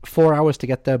 4 hours to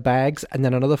get their bags and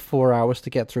then another 4 hours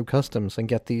to get through customs and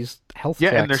get these health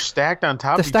checks. And they're stacked on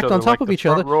top They're of each stacked other. on top like of the each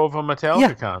front other. row of a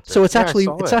Metallica concert. So it's Yeah, I actually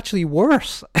saw it's that. actually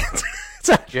worse. It's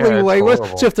actually Yeah, it's way worse.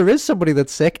 horrible. So if there is somebody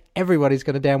that's sick, everybody's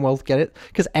going to damn well get it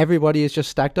because everybody is just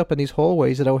stacked up in these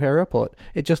hallways at O'Hare Airport.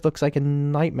 It just looks like a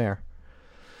nightmare.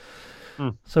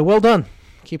 So well done,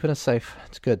 keeping us safe.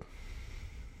 It's good.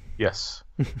 Yes.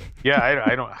 Yeah,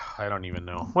 I don't even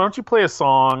know. Why don't you play a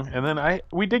song, and then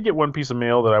we did get one piece of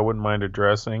mail that I wouldn't mind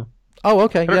addressing. Oh,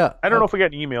 okay, yeah. I don't know if we got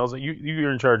emails.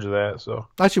 You're in charge of that, so.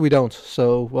 Actually, we don't.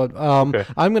 So, Okay.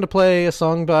 I'm going to play a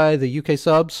song by the UK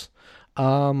Subs,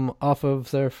 off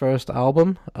of their first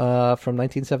album, from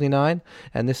 1979,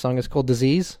 and this song is called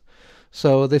Disease.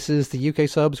 So this is the UK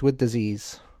Subs with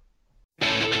Disease.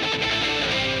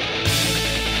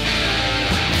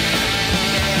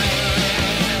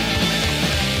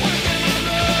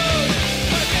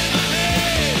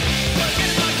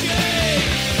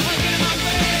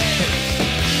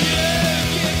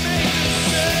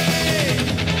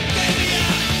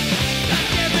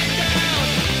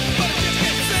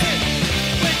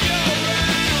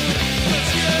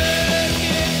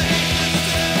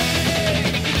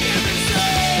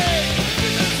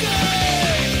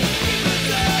 Say,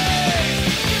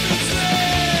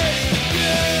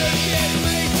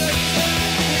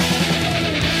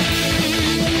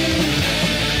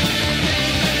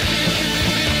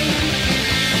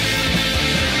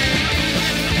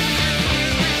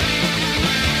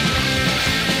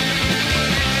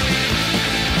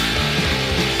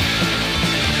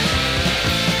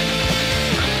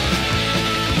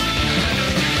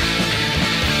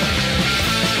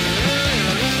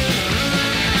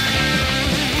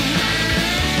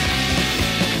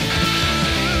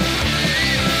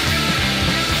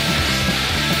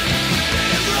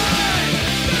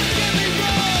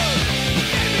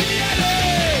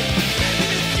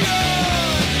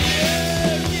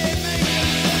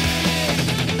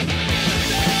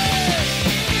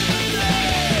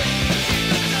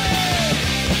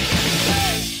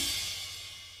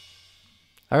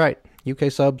 All right,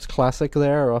 UK Subs classic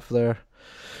there off their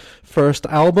first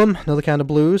album, Another Kind of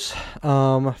Blues,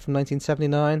 from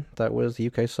 1979. That was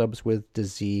UK Subs with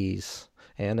Disease.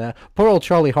 And poor old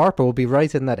Charlie Harper will be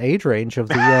right in that age range of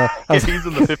the... He's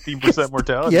in the 15%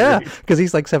 mortality yeah, rate. because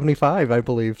he's like 75, I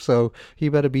believe. So he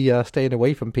better be staying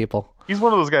away from people. He's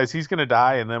one of those guys, he's going to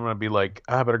die, and then I'm going to be like,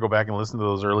 I better go back and listen to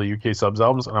those early UK Subs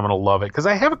albums, and I'm going to love it. Because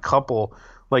I have a couple,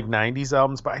 like, 90s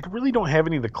albums, but I really don't have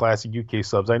any of the classic UK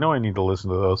Subs. I know I need to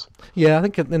listen to those. Yeah, I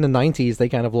think in the 90s, they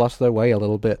kind of lost their way a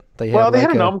little bit. They had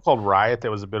like an album called Riot that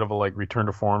was a bit of a, like, return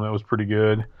to form that was pretty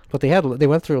good. But they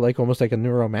went through like almost like a new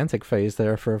romantic phase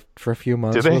there for a few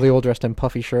months. Did they? Where they all dressed in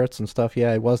puffy shirts and stuff.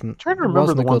 Yeah, it wasn't. I'm trying to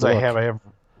remember the ones I have.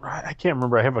 I can't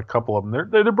remember. I have a couple of them.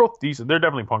 They're both decent. They're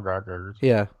definitely punk rock records.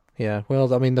 Yeah.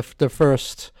 Well, I mean, the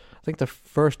first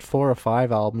 4 or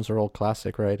 5 albums are all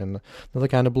classic, right? And Another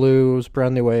Kind of Blues,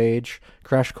 Brand New Age,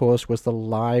 Crash Course was the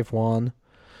live one.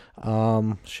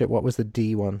 What was the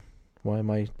D one? Why am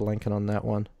I blanking on that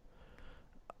one?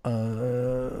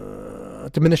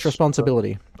 Diminished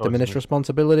Responsibility. Diminished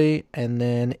Responsibility, and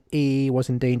then E was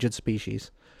Endangered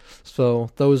Species. So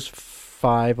those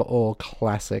 5 are all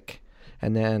classic.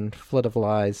 And then Flood of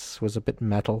Lies was a bit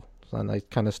metal, and I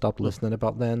kind of stopped listening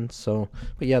about then. So,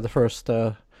 but yeah, the first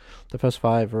 5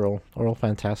 are all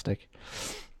fantastic.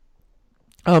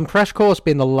 Crash Course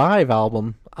being the live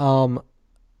album.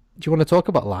 Do you want to talk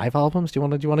about live albums? Do you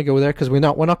want to go there? Because we're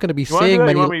not going to be seeing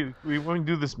many. We want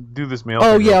to do this mail.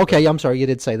 Oh yeah, okay. I'm sorry, you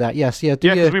did say that. Yes, yeah.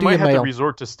 Because we might have to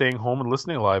resort to staying home and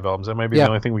listening to live albums. That might be the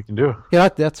only thing we can do. Yeah,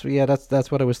 that's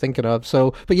what I was thinking of.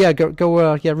 So, but yeah,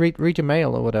 go. Read your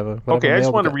mail or whatever. Okay, I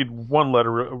just want to read one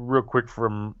letter real quick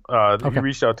from. He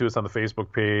reached out to us on the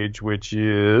Facebook page, which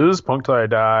is Punk Till I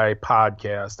Die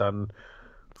Podcast on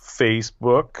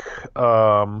Facebook.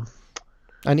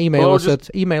 And email us at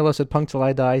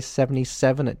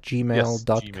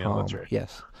punktillidie77@gmail.com. Gmail, that's right.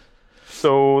 Yes.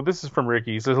 So this is from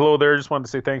Ricky. He says, hello there. Just wanted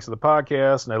to say thanks to the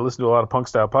podcast. And I listen to a lot of punk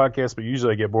style podcasts, but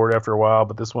usually I get bored after a while.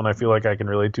 But this one I feel like I can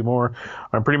relate to more.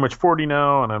 I'm pretty much 40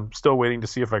 now, and I'm still waiting to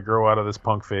see if I grow out of this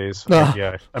punk phase.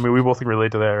 Yeah. I mean, we both can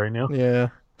relate to that right now. Yeah.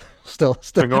 Still.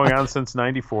 Been going on since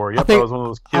 94. Yep, I was one of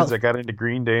those kids that got into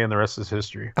Green Day, and the rest is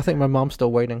history. I think my mom's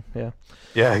still waiting. Yeah.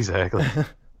 Yeah, exactly.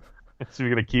 So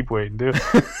you're gonna keep waiting, too.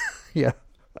 Yeah.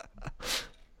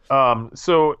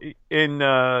 So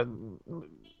anyway,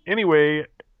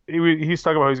 he's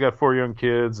talking about how he's got 4 young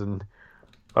kids and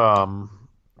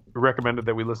recommended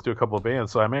that we listen to a couple of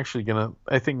bands. So I'm actually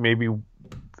I think maybe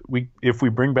if we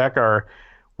bring back our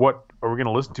what are we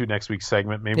gonna listen to next week's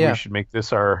segment, maybe we should make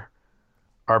this our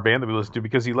band that we listen to,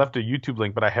 because he left a YouTube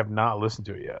link, but I have not listened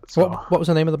to it yet. So what was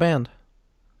the name of the band?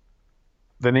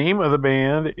 The name of the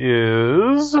band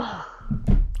is...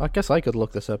 I guess I could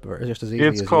look this up just as easy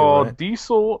as It's called right?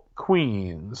 Diesel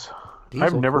Queens. Diesel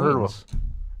I've never heard of Queens. them.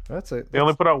 That's it. They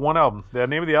only put out one album. The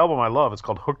name of the album I love. It's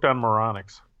called Hooked on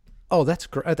Moronics. Oh, that's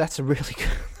great. That's a really good.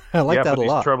 I like that a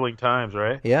lot. These troubling times,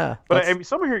 right? Yeah. But I mean,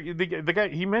 somewhere here, the guy,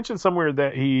 he mentioned somewhere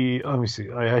that he... Let me see.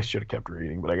 I should have kept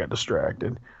reading, but I got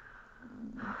distracted.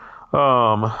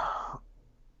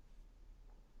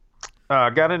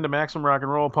 Got into Maximum Rock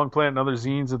and Roll, Punk Planet, and other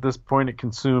zines. At this point, it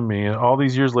consumed me. And all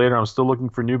these years later, I'm still looking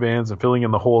for new bands and filling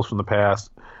in the holes from the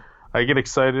past. I get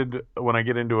excited when I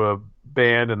get into a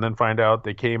band and then find out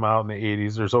they came out in the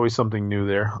 80s. There's always something new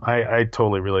there. I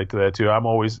totally relate to that, too. I'm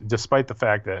always, despite the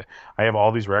fact that I have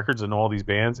all these records and all these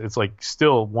bands, it's like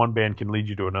still one band can lead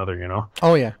you to another, you know?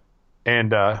 Oh, yeah.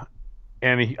 And I'm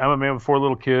a man with 4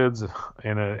 little kids,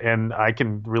 and I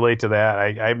can relate to that.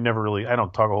 I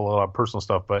don't talk a whole lot about personal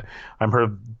stuff, but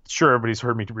sure everybody's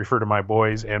heard me refer to my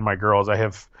boys and my girls. I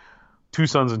have 2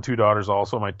 sons and 2 daughters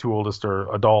also. My 2 oldest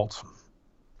are adults.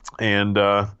 And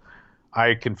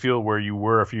I can feel where you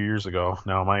were a few years ago.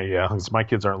 Now, my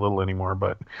kids aren't little anymore.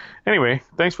 But anyway,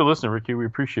 thanks for listening, Ricky. We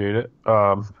appreciate it.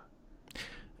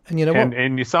 And you know what?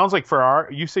 And it sounds like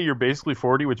you say you're basically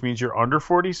 40, which means you're under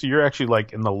 40, so you're actually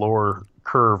like in the lower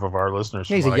curve of our listeners.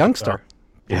 Yeah, he's a youngster.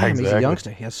 Yeah, exactly. He's a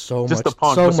youngster. He has so Just much, a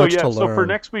punk. so much to learn. So for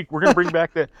next week, we're gonna bring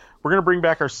back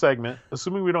our segment,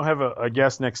 assuming we don't have a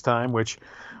guest next time. Which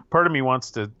part of me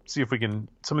wants to see if we can,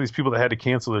 some of these people that had to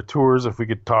cancel their tours, if we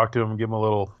could talk to them and give them a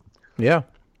little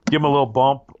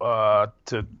bump.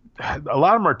 To a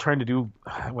lot of them are trying to do.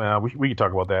 Well, we can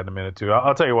talk about that in a minute too.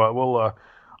 I'll tell you what.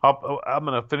 I'm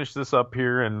gonna finish this up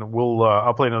here, and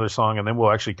I'll play another song, and then we'll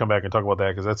actually come back and talk about that,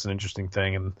 because that's an interesting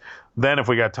thing. And then if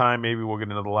we got time, maybe we'll get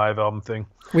into the live album thing.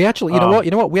 We actually, you know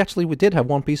what? We actually did have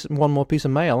one more piece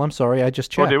of mail. I'm sorry, I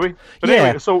just checked. Oh, did we? But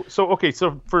anyway, so okay,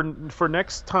 so for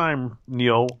next time,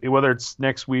 Neil, whether it's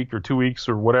next week or 2 weeks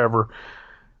or whatever,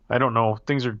 I don't know.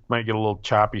 Things might get a little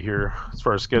choppy here as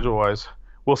far as schedule wise.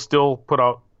 we'll still put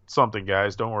out something,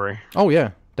 guys. Don't worry. Oh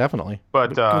yeah, definitely.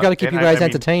 But We got to keep and you guys I mean,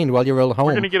 entertained while you're all home.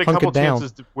 we're going to get a couple hunkered down.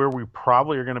 chances where we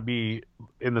probably are going to be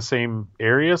in the same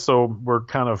area, so we'll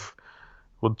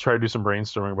try to do some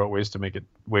brainstorming about ways to make it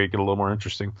a little more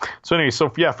interesting. So anyway,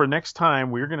 for next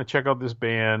time we're going to check out this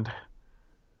band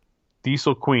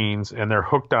Diesel Queens and their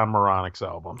Hooked on Moronics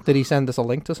album. Did he send us a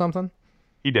link to something?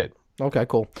 He did. Okay,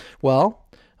 cool. Well,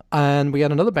 and we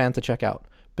had another band to check out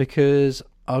because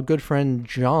our good friend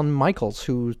John Michaels,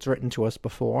 who's written to us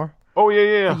before. Oh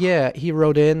yeah. Yeah, he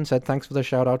wrote in, said thanks for the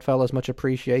shout out, fellas, much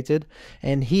appreciated.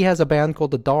 And he has a band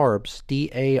called the Darbs,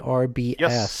 Darbs.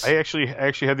 Yes, I actually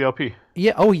had the LP.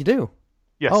 Yeah. Oh, you do.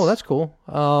 Yes. Oh, that's cool.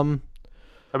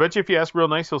 I bet you if you ask real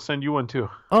nice, he'll send you one too.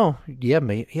 Oh, yeah,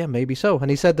 maybe so. And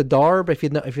he said the Darb, if you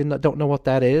don't know what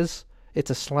that is, it's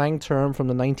a slang term from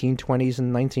the 1920s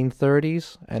and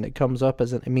 1930s, and it comes up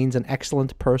as it means an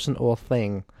excellent person or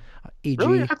thing. E.g.,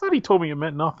 Really? I thought he told me it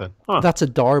meant nothing. Huh. that's a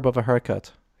Darb of a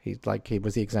haircut. He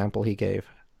was the example he gave.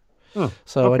 So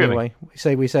no kidding. anyway,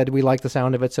 we said we like the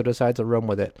sound of it, so decided to run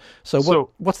with it.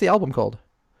 So what's the album called?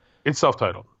 It's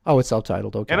self-titled. Oh, it's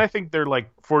self-titled. Okay. And I think they're like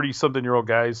 40-something-year-old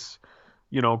guys,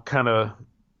 kind of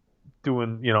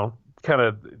doing, kind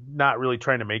of not really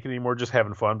trying to make it anymore, just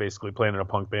having fun, basically playing in a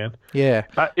punk band. Yeah.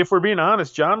 If we're being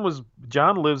honest, John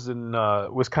lives in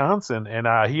Wisconsin,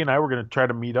 and he and I were going to try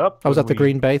to meet up. Was that the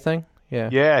Green Bay thing? Yeah.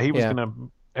 Yeah, he was going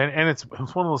to. And it's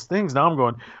one of those things. Now I'm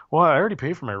going, well, I already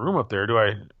paid for my room up there. Do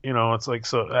I, it's like,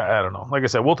 so I don't know. Like I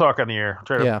said, we'll talk on the air.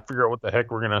 Try to figure out what the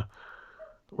heck we're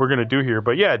gonna do here.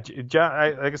 But yeah,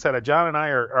 John, like I said, John and I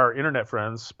are internet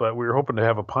friends, but we were hoping to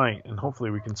have a pint, and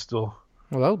hopefully we can still.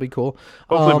 Well, that would be cool.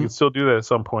 Hopefully we can still do that at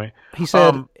some point. He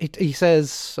said, he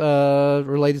says,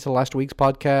 related to last week's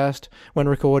podcast, when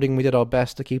recording, we did our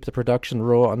best to keep the production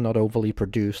raw and not overly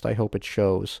produced. I hope it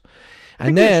shows.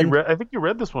 And then I think you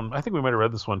read this one. I think we might have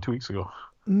read this one 2 weeks ago.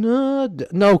 No,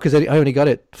 because I only got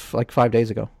it like 5 days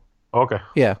ago. Okay.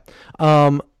 Yeah.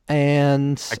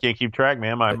 And I can't keep track,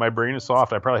 man. My brain is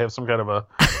soft. I probably have some kind of a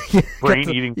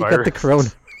brain-eating virus. You got the corona.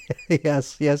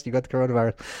 yes, you got the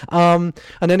coronavirus.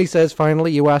 And then he says,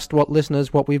 finally, you asked what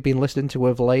we've been listening to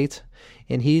of late,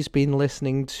 and he's been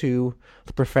listening to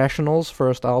The Professionals'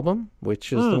 first album,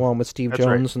 which is the one with Steve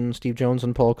Jones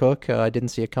and Paul Cook. I didn't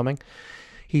see it coming.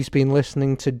 He's been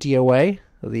listening to DOA,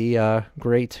 the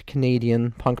great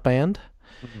Canadian punk band,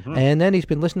 and then he's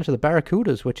been listening to the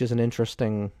Barracudas, which is an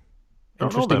interesting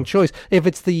choice. If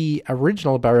it's the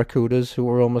original Barracudas, who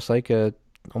were almost like a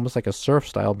surf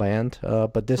style band,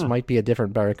 but this might be a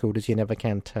different Barracudas. You never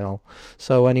can tell.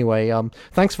 So anyway,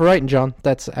 thanks for writing, John.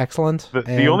 That's excellent.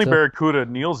 The only Barracuda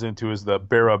Neil's into is the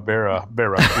Barracuda.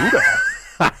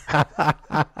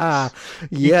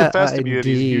 He confessed to me that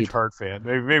he's a huge Heart fan.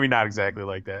 Maybe not exactly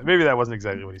like that. Maybe that wasn't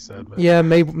exactly what he said. But. Yeah,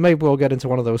 maybe we'll get into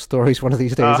one of those stories one of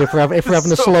these days. If we're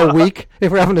having a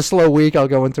slow week, I'll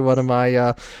go into one of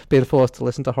my being forced to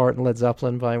listen to Heart and Led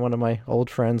Zeppelin by one of my old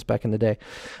friends back in the day.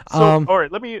 So all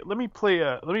right, let me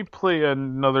play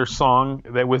another song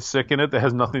that with sick in it that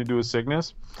has nothing to do with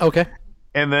sickness. Okay.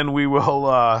 And then we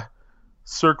will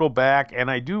circle back, and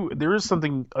there is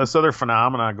this other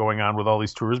phenomenon going on with all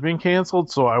these tours being canceled,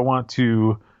 so I want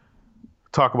to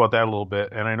talk about that a little bit,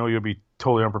 and I know you'll be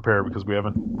totally unprepared because we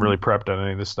haven't really prepped on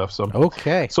any of this stuff. So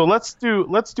okay, so let's do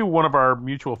one of our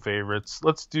mutual favorites.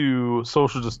 Let's do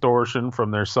Social Distortion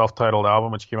from their self-titled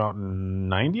album, which came out in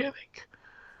 '90, I think.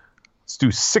 Let's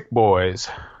do Sick Boys.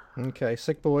 Okay,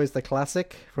 Sick Boys, the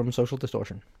classic from Social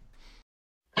Distortion.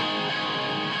 Sick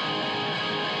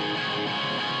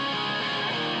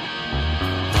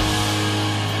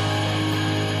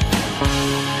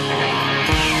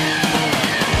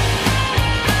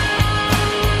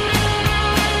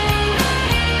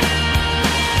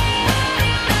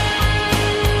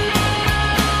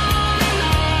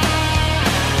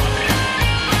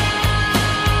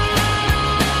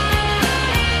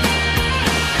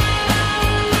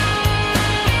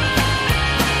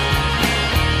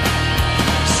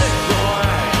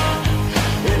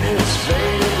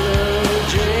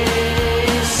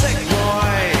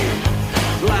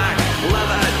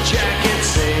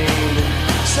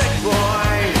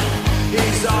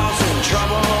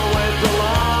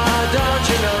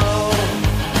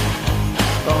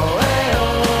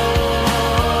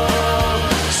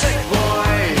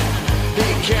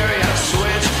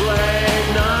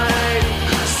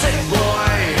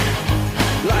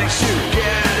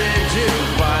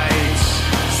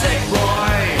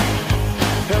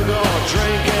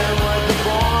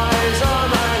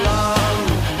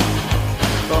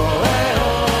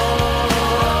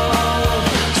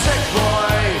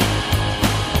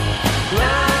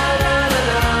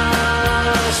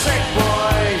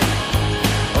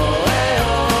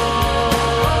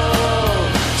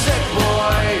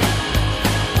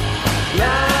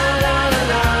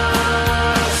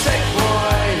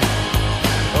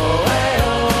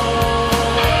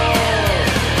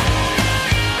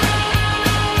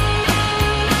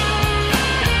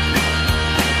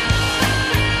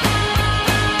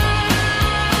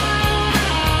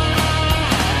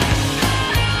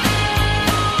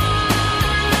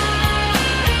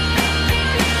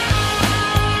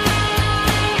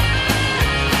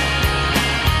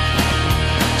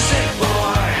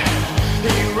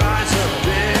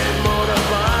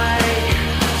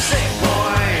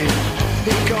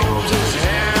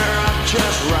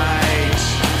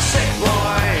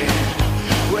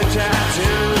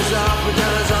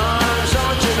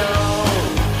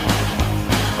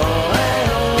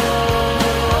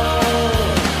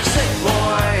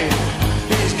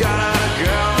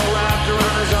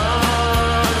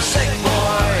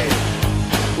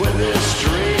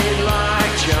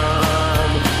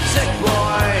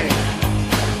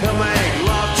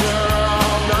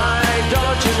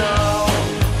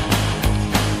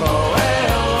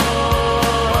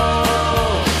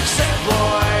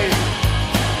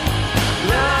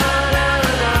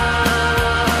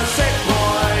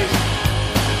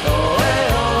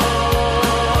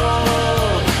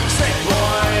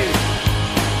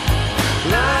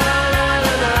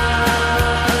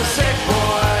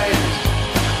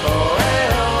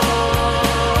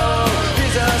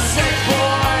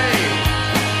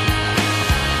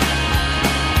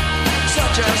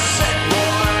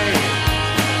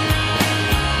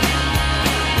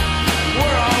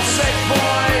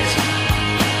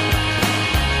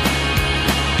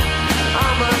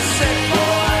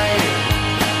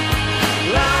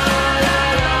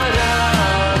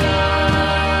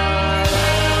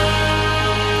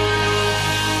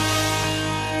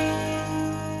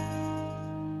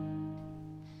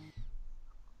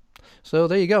So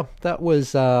there you go. That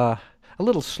was a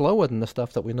little slower than the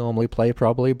stuff that we normally play,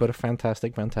 probably, but a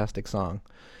fantastic, fantastic song.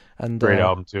 And Great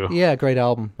album too. Yeah, great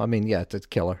album. I mean, yeah, it's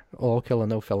killer. All killer,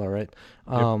 no filler, right?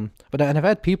 But and I've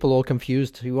had people all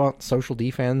confused who aren't Social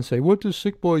D fans say, "What does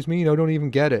Sick Boys mean? I don't even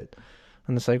get it."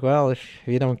 And it's like, well, if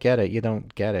you don't get it, you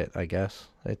don't get it, I guess.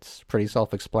 It's pretty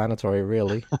self-explanatory,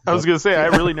 really. I was going to say, I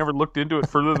really never looked into it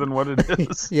further than what it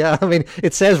is. Yeah, I mean,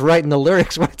 it says right in the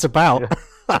lyrics what it's about.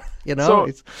 Yeah. You know? So,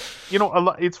 It's...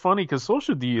 it's funny because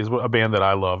Social D is a band that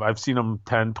I love. I've seen them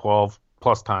 10, 12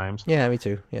 plus times. Yeah, me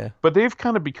too, yeah. But they've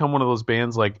kind of become one of those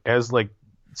bands, as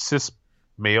cis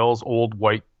males, old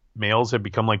white males have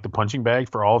become like the punching bag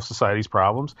for all of society's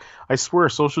problems. I swear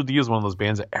Social D is one of those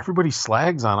bands that everybody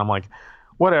slags on. I'm like,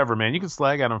 whatever, man. You can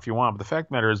slag on them if you want, but the fact of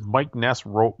the matter is Mike Ness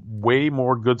wrote way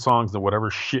more good songs than whatever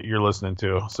shit you're listening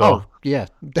to. So, oh, yeah.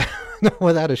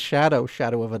 Without a shadow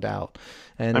of a doubt.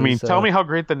 And I mean, tell me how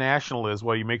great The National is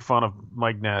while you make fun of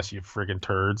Mike Ness, you friggin'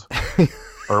 turds.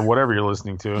 Or whatever you're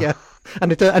listening to. Yeah.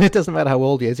 And it doesn't matter how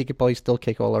old he is, he could probably still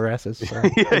kick all our asses. So,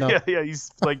 yeah. He's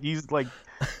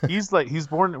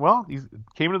born, well, he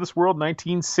came into this world in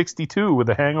 1962 with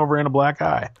a hangover and a black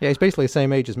eye. Yeah, he's basically the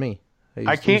same age as me.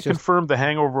 I can't confirm the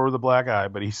hangover or the black eye,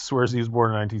 but he swears he was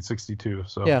born in 1962.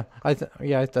 So yeah,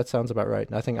 that sounds about right.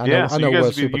 I think I know. Yeah, so I know you we're guys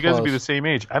would super be the same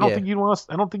age. I don't think you'd want to.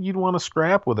 I don't think you'd want to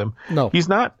scrap with him. No, he's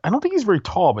not. I don't think he's very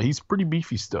tall, but he's pretty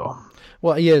beefy still.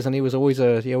 Well, he is, and he always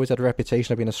had a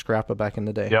reputation of being a scrapper back in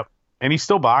the day. Yep, and he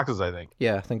still boxes, I think.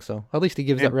 Yeah, I think so. At least he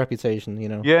gives that reputation, you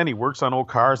know. Yeah, and he works on old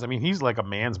cars. I mean, he's like a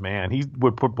man's man. He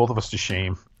would put both of us to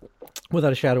shame,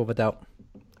 without a shadow of a doubt.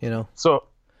 You know. So.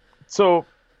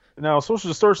 Now, Social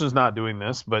Distortion is not doing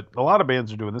this, but a lot of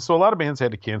bands are doing this. So a lot of bands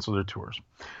had to cancel their tours.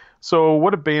 So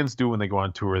what do bands do when they go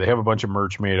on tour? They have a bunch of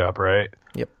merch made up, right?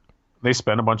 Yep. They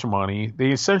spend a bunch of money. They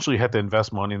essentially have to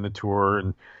invest money in the tour.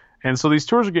 And so these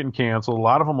tours are getting canceled, a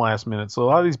lot of them last minute. So a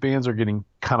lot of these bands are getting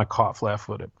kind of caught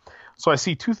flat-footed. So I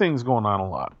see two things going on a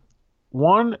lot.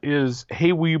 One is,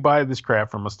 hey, will you buy this crap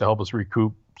from us to help us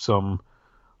recoup some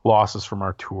losses from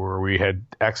our tour? We had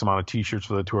X amount of T-shirts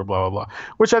for the tour, blah blah blah,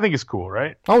 which I think is cool,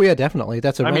 right? Oh yeah, definitely.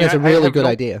 That's a really good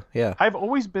idea. Yeah, I've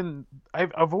always been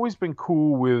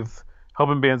cool with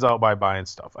helping bands out by buying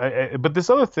stuff. But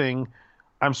this other thing,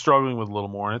 I'm struggling with a little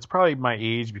more, and it's probably my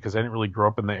age because I didn't really grow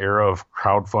up in the era of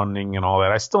crowdfunding and all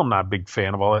that. I still am not a big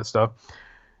fan of all that stuff.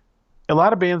 A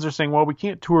lot of bands are saying, well, we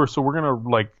can't tour, so we're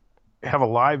gonna have a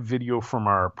live video from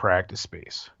our practice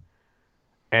space.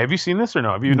 Have you seen this or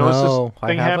no? Have you noticed this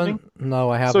thing happening? No,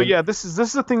 I haven't. So yeah, this is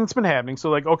the thing that's been happening.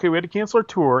 So okay, we had to cancel our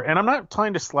tour, and I'm not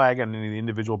trying to slag on any of the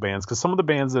individual bands because some of the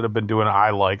bands that have been doing it,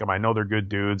 I like them. I know they're good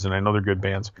dudes, and I know they're good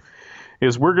bands. We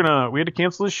had to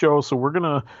cancel the show, so we're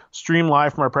gonna stream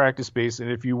live from our practice space,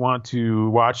 and if you want to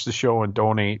watch the show and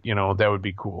donate, that would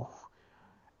be cool.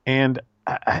 And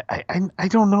I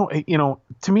don't know,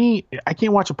 to me, I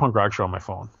can't watch a punk rock show on my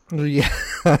phone. Yeah,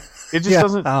 it just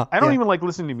doesn't. I don't even like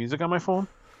listening to music on my phone.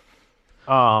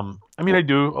 I mean, I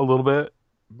do a little bit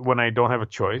when I don't have a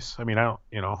choice. I mean, I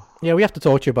don't, Yeah, we have to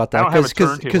talk to you about that. I don't have a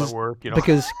turntable at work,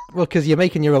 Because you're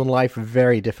making your own life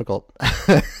very difficult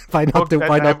by not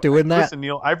doing that. Listen,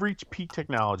 Neil, I've reached peak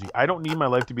technology. I don't need my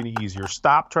life to be any easier.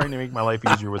 Stop trying to make my life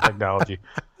easier with technology.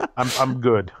 I'm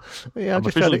good. Yeah, I'm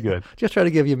officially good. Just try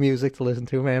to give you music to listen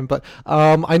to, man. But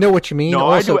I know what you mean. No,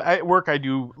 also, I do at work. I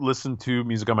do listen to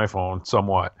music on my phone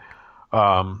somewhat.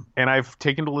 And I've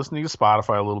taken to listening to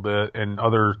Spotify a little bit and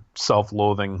other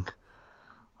self-loathing,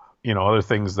 other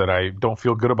things that I don't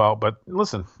feel good about. But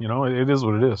listen, it is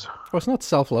what it is. Well, it's not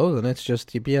self-loathing. It's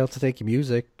just you'd be able to take your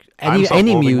music,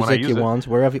 any music you want,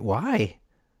 wherever. Why?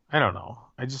 I don't know.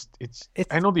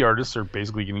 I know the artists are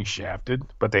basically getting shafted,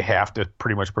 but they have to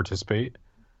pretty much participate.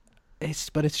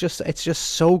 It's just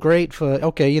so great for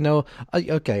okay.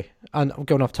 I'm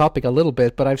going off topic a little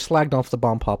bit, but I've slagged off the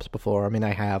Bomb Pops before. I mean,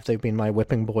 I have. They've been my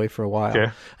whipping boy for a while.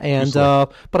 Okay. And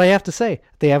but I have to say,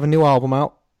 they have a new album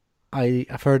out.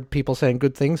 I've heard people saying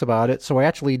good things about it, so I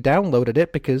actually downloaded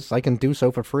it because I can do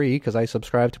so for free because I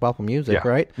subscribe to Apple Music,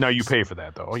 right? No, you pay for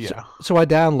that though. Yeah. So I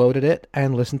downloaded it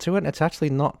and listened to it, and it's actually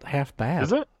not half bad.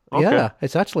 Is it? Okay. Yeah,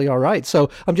 it's actually all right. So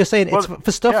I'm just saying, it's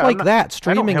for stuff like that.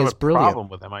 Streaming is brilliant. I don't have a problem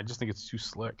with them. I just think it's too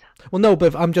slick. Well, no,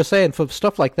 but I'm just saying for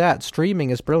stuff like that,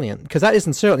 streaming is brilliant because that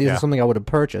isn't something I would have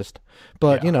purchased.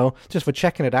 But just for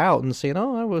checking it out and seeing,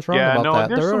 I was wrong about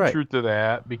that. There's some right. truth to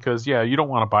that because you don't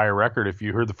want to buy a record if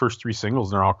you heard the first 3 singles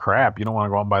and they're all crap. You don't want to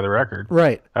go out and buy the record.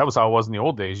 Right. That was how it was in the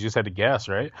old days. You just had to guess,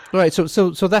 right? Right.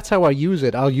 So that's how I use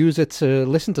it. I'll use it to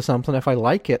listen to something. If I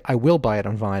like it, I will buy it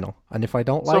on vinyl. And if I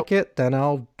don't So- like it, then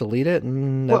I'll delete it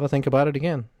and never think about it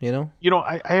again, you know? You know,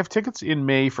 I have tickets in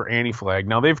May for Anti-Flag.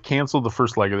 Now, they've canceled the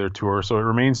first leg of their tour, so it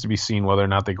remains to be seen whether or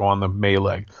not they go on the May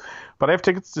leg. But I have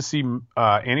tickets to see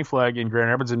Anti-Flag in Grand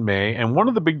Rapids in May, and one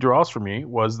of the big draws for me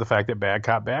was the fact that Bad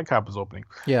Cop was opening.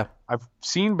 Yeah. I've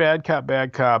seen Bad Cop,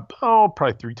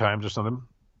 probably 3 times or something.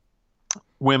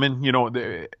 Women, you know,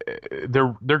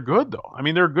 they're good though. I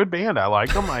mean, they're a good band. I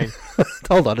like them.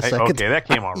 Hold on a second. Okay, that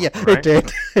came out Yeah, right. it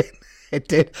did. It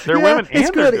did. They're women it's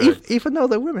and they're good. Even though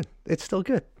they're women, it's still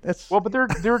good. That's Well, but they're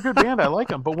a good band. I like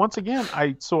them. But once again,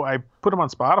 I put them on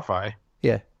Spotify,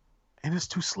 yeah. and it's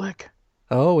too slick.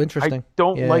 Oh, interesting. I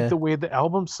don't Yeah. like the way the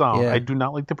albums sound. Yeah. I do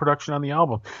not like the production on the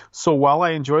album. So while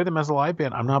I enjoy them as a live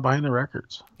band, I'm not buying the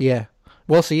records. Yeah.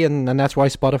 Well, see, and that's why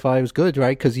Spotify was good,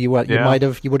 right? Because you would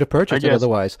have purchased I it guess.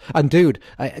 otherwise. And dude,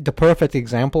 the perfect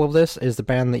example of this is the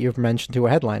band that you've mentioned who are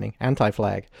headlining,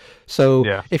 Anti-Flag. So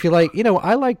Yeah. if you like, you know,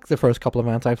 I like the first couple of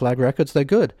Anti-Flag records; they're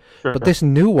good. Sure. But this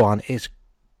new one is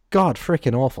god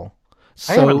freaking awful.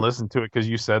 So I haven't listened to it because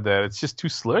you said that. It's just too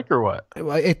slick, or what?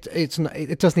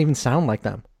 it doesn't even sound like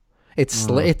them. It's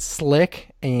it's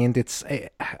slick and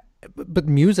but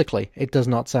musically it does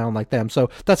not sound like them. So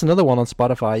that's another one on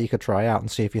Spotify you could try out and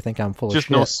see if you think I'm full Just of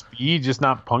shit. no speed, just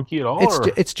not punky at all.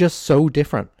 It's just so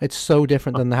different. It's so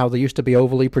different than how they used to be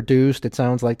overly produced. It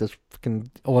sounds like there's fucking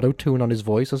auto tune on his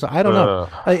voice. Or so. I don't know.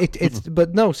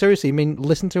 But no, seriously. I mean,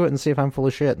 listen to it and see if I'm full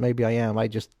of shit. Maybe I am. I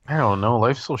don't know.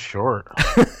 Life's so short.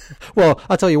 Well,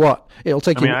 I'll tell you what. It'll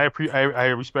take I you. mean, I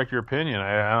respect your opinion.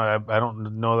 I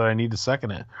don't know that I need to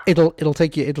second it. It'll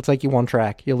take you one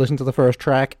track. You'll listen to the first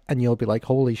track and you'll be like,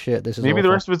 holy shit, this is Maybe the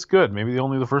awful. rest of it's good. Maybe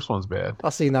only the first one's bad.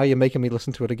 I'll see. Now you're making me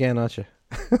listen to it again, aren't you?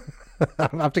 I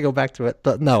have to go back to it.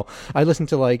 But no, I listened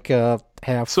to like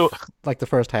half, like the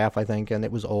first half, I think, and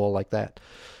it was all like that.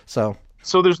 So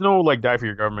there's no like "Die for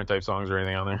Your Government" type songs or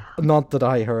anything on there. not that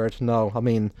I heard. No, I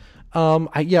mean,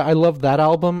 I love that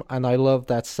album, and I love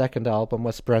that second album,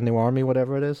 what's Brand New Army,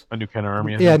 whatever it is. A New Kind of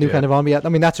Army. Yeah, New Kind of Army. I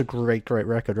mean, that's a great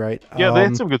record, right? Yeah, they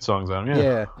had some good songs on.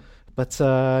 Yeah. But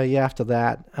after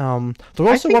that, they're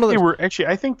also one of the.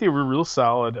 I think they were real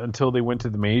solid until they went to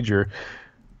the major,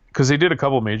 because they did a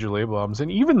couple major label albums,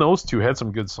 and even those two had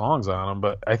some good songs on them.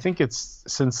 But I think it's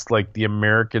since like the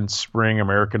American Spring,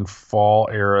 American Fall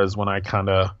eras when I kind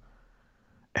of,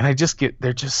 and I just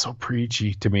they're just so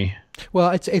preachy to me.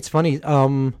 Well, it's funny.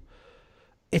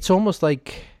 It's almost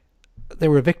like they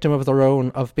were a victim of their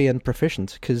own of being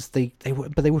proficient, because they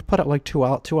would put out like two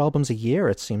albums a year.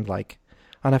 It seemed like.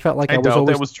 And I felt like I was doubt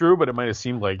always... that was true, but it might have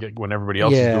seemed like it when everybody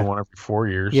else is doing one every 4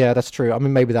 years. Yeah, that's true. I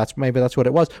mean, maybe that's what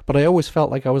it was. But I always felt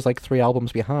like I was like 3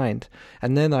 albums behind.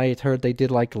 And then I had heard they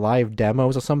did like live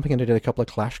demos or something, and they did a couple of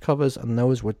Clash covers, and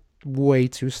those were way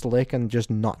too slick and just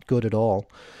not good at all.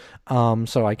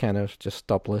 So I kind of just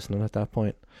stopped listening at that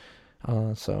point.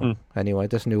 Anyway,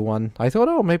 this new one, I thought,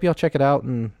 oh, maybe I'll check it out,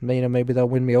 and maybe they'll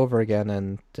win me over again,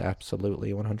 and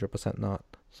absolutely 100% not.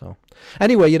 So,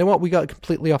 anyway, you know what? We got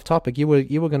completely off topic. You were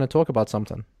going to talk about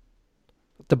something.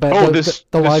 The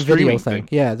live video thing.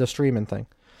 Yeah, the streaming thing.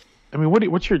 I mean,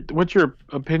 what's your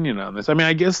opinion on this? I mean,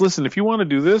 I guess listen, if you want to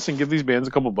do this and give these bands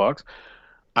a couple bucks,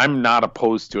 I'm not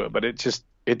opposed to it, but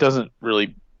it doesn't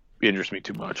really interest me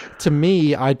too much. To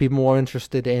me, I'd be more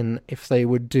interested in if they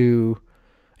would do,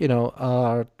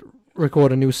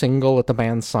 record a new single at the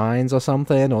band signs or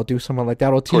something, or do something like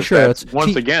that, or T-shirts.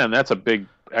 Once again, that's a big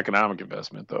economic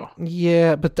investment, though.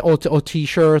 Yeah, but or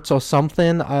T-shirts or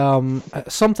something,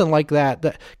 something like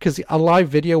that. Because a live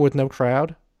video with no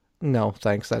crowd, no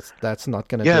thanks. That's not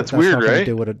gonna. Yeah, it's weird, right?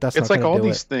 It's like all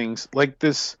these things, like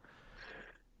this.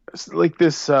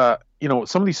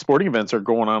 Some of these sporting events are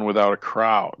going on without a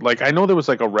crowd. Like, I know there was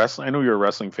like a wrestling. I know you're a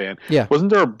wrestling fan. Yeah. Wasn't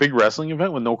there a big wrestling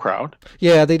event with no crowd?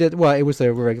 Yeah, they did. Well, it was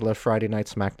their regular Friday night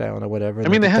SmackDown or whatever. I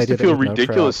mean, it has to feel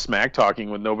ridiculous smack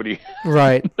talking with nobody,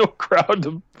 right? No crowd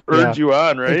to urge you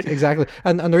on, right? Exactly.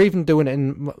 And they're even doing it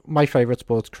in my favorite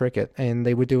sport's cricket, and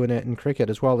they were doing it in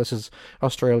cricket as well. This is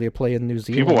Australia playing New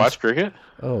Zealand. People watch cricket?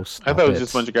 Oh, stop I thought it was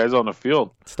just a bunch of guys on the field.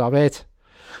 Stop it.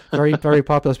 Very, very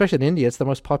popular, especially in India. It's the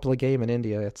most popular game in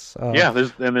India. It's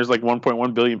there's like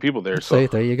 1.1 billion people there. So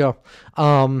there you go.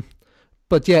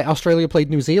 But yeah, Australia played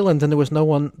New Zealand, and there was no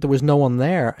one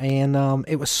there, and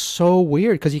it was so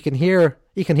weird because you can hear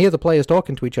the players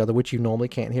talking to each other, which you normally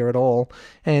can't hear at all,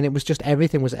 and it was just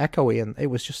everything was echoey, and it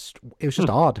was just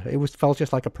odd. It felt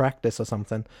just like a practice or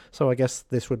something. So I guess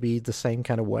this would be the same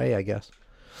kind of way, I guess.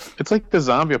 It's like the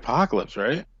zombie apocalypse,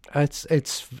 right?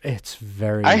 It's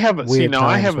very. I have weird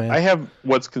times, I have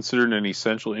what's considered an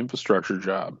essential infrastructure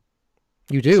job.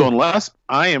 You do. So unless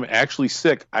I am actually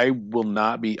sick, I will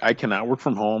not be. I cannot work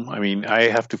from home. I mean, I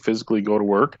have to physically go to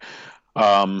work.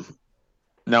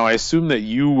 Now, I assume that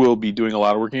you will be doing a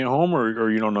lot of working at home, or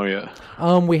you don't know yet.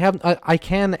 We have. I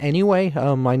can anyway.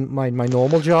 My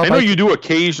normal job. I know you do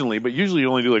occasionally, but usually you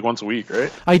only do like once a week,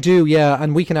 right? I do, yeah,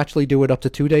 and we can actually do it up to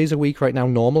 2 days a week right now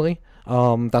normally.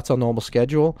 That's our normal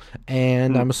schedule,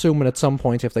 and I'm assuming at some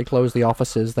point if they close the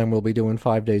offices, then we'll be doing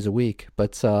 5 days a week.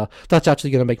 But that's actually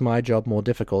going to make my job more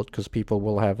difficult because people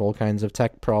will have all kinds of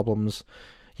tech problems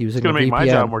using It's going to make my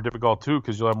VPN. job more difficult too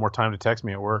because you'll have more time to text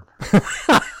me at work.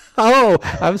 Oh,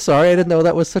 I'm sorry, I didn't know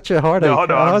that was such a hard. No,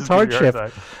 I'm it's just giving you a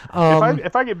hardship. hard time.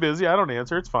 If I get busy, I don't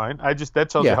answer. It's fine. That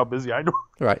tells Yeah. you how busy I know.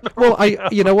 Right. Well,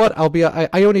 you know what?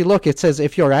 I only look. It says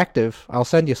if you're active, I'll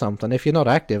send you something. If you're not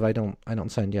active, I don't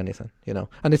send you anything. You know.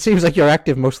 And it seems like you're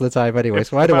active most of the time anyway.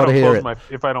 So I don't want to hear it.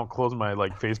 If I don't close my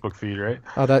like Facebook feed, right?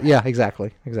 Oh, yeah,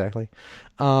 exactly.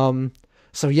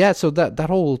 So yeah, so that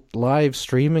whole live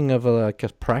streaming of a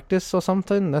practice or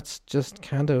something, that's just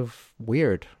kind of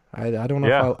weird. I don't know.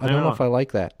 Yeah, I don't know if I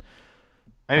like that.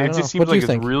 And I it don't just know. seems What do you like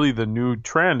think? it's really the new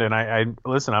trend. And I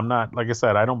listen. I'm not, like I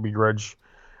said, I don't begrudge.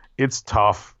 It's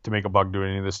tough to make a buck doing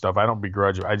any of this stuff. I don't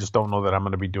begrudge it. I just don't know that I'm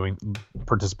going to be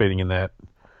participating in that.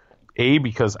 A,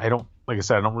 because I don't, like I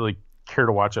said, I don't really care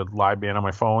to watch a live band on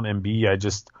my phone. And B, I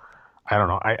don't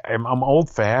know. I'm old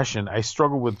fashioned. I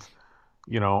struggle with,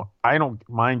 I don't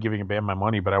mind giving a band my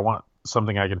money, but I want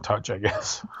something I can touch, I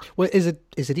guess. Well, is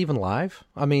it even live?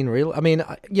 I mean, real? I mean,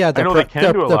 yeah, I know they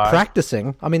can do it they're live.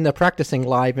 practicing. I mean, they're practicing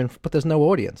live, but there's no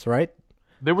audience, right?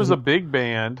 There was a big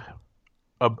band,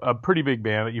 a pretty big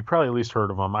band. You've probably at least heard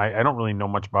of them. I don't really know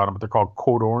much about them, but they're called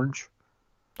Code Orange.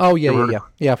 Oh yeah, Ever yeah, heard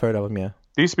yeah. I've heard of them. Yeah.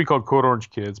 They used to be called Code Orange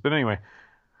Kids, but anyway,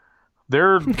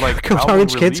 they're like Code album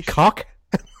Orange Kids release- cock.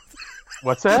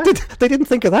 What's that? They didn't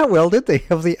think of that well, did they?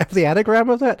 Of the anagram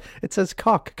of that, it says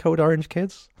cock. Code Orange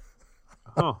Kids.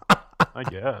 Oh, I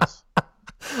guess.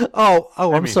 Oh,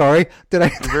 I'm mean, sorry. Did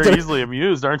I? You're very easily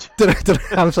amused, aren't you?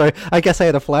 I'm sorry. I guess I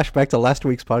had a flashback to last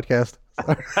week's podcast.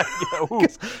 Yeah, ooh.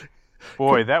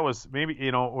 Boy, that was maybe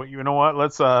you know what?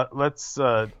 Let's wrap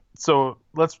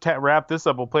this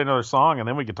up. We'll play another song and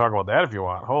then we can talk about that if you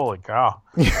want. Holy cow!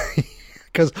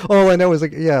 Because all I know is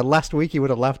last week you would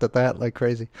have laughed at that like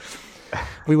crazy.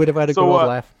 We would have had a good old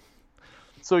laugh.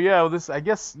 So yeah, I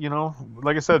guess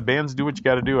like I said, bands do what you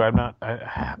got to do. I'm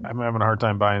having a hard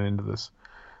time buying into this.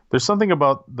 There's something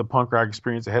about the punk rock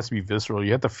experience that has to be visceral.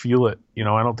 You have to feel it. I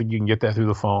don't think you can get that through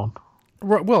the phone.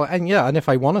 Well, and if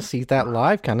I want to see that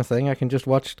live kind of thing, I can just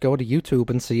go to YouTube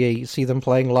and see them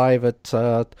playing live at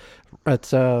one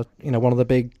of the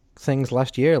big things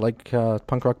last year, like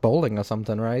Punk Rock Bowling or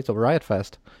something, right? Or Riot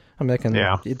Fest. I mean,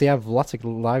 they have lots of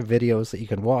live videos that you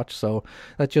can watch. So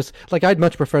that's just I'd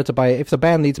much prefer to buy, if the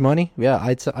band needs money, yeah,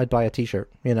 I'd buy a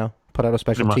T-shirt. Put out a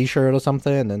special T-shirt or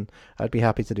something, and I'd be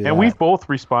happy to do that. And we've both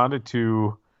responded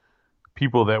to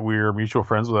people that we're mutual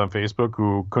friends with on Facebook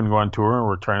who couldn't go on tour and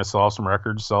we're trying to sell some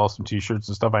records, sell some T-shirts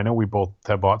and stuff. I know we both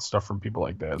have bought stuff from people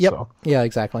like that. Yep. So. Yeah,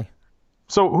 exactly.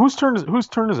 So whose turn is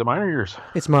it? Mine or yours?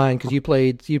 It's mine because you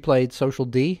played Social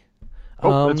D.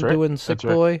 Oh, that's right. Doing Sick That's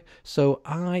right. Boy. So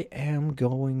I am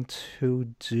going to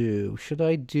do. Should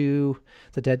I do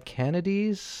the Dead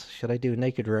Kennedys? Should I do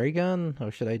Naked Raygun?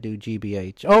 Or should I do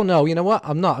GBH? Oh no, you know what?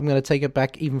 I'm not. I'm going to take it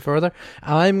back even further.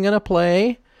 I'm going to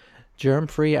play Germ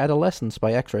Free Adolescence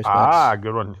by X-Ray Specs. Ah,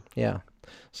 good one. Yeah.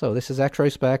 So this is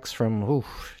X-Ray Specs from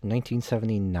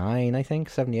 1979, I think,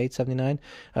 78, 79.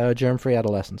 Germ Free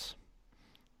Adolescence.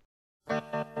 I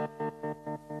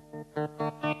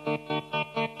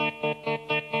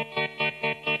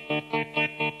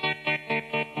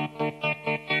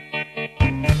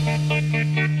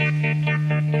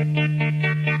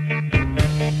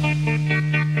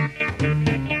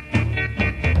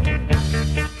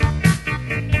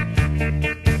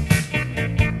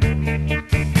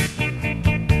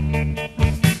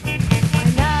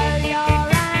know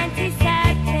you're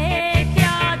antiseptic,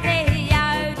 your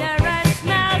deodorant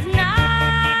smells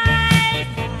nice.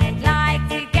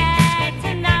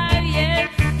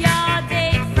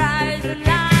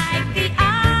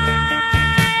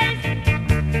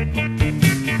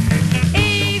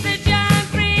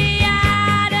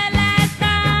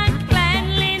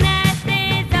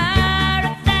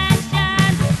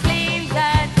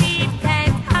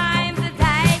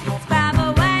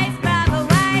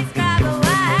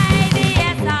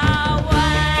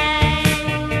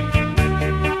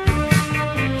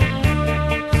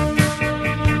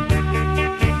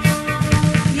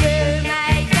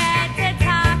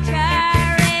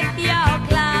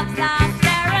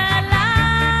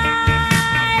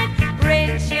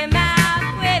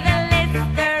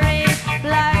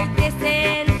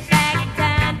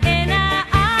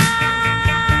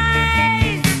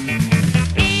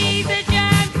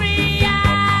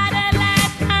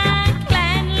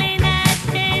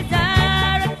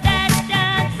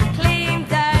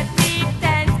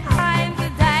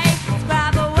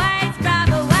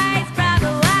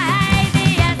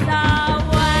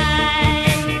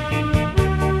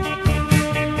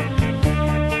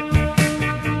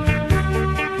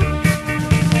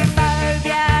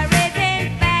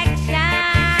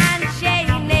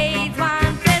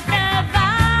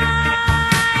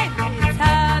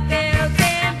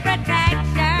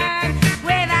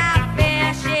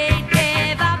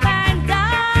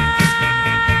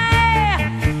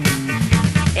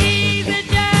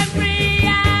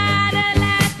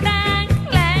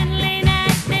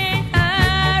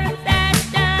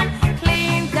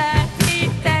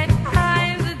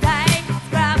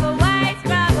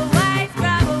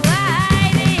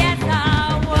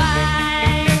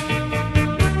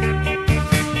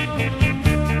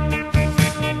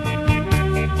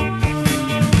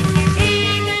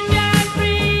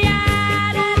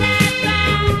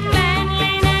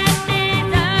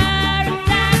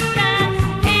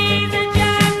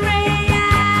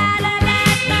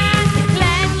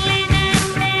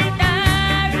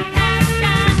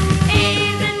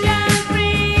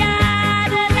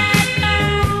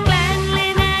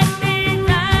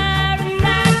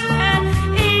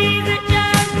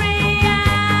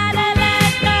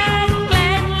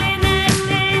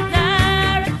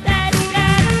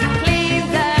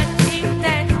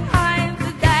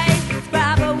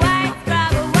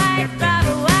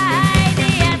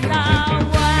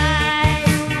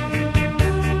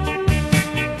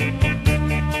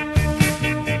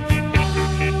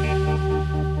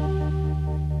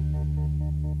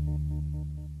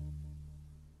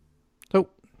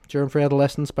 Germ for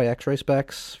Adolescence by X-Ray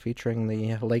Specs, featuring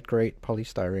the late great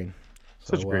Polystyrene.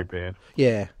 Such a So, great band.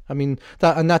 Yeah, I mean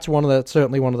that's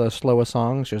certainly one of the slower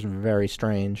songs, just very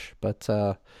strange. But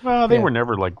Well, they Yeah. were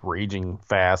never like raging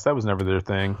fast. That was never their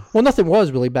thing. well, nothing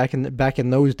was really back in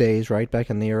those days, right? Back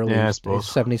in the early Yeah, I suppose.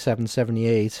 77,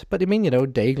 78. But I mean,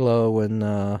 Dayglow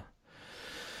and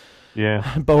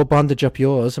Yeah. Boa Bondage Up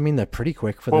Yours. I mean, they're pretty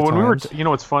quick for Well, the when we were,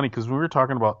 times. it's funny because we were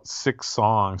talking about 6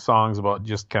 songs about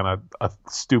just kind of a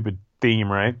stupid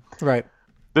theme, right? Right.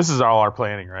 This is all our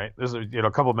planning, right? There's a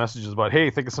couple of messages about, hey,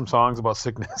 think of some songs about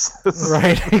sickness. This is-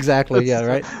 Right. Exactly. Yeah.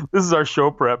 Right. This is our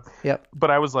show prep. Yep.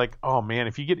 But I was like, oh man,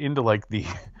 if you get into like the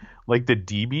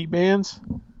D-beat bands,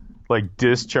 like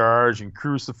Discharge and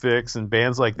Crucifix and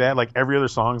bands like that, like every other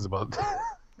song's about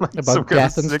like some About kind of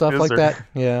death and stuff sickness like or that.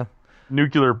 Yeah.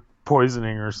 nuclear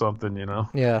poisoning or something,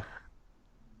 Yeah.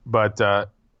 But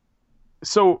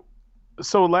so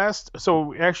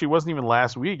actually it wasn't even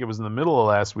last week, it was in the middle of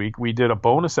last week. We did a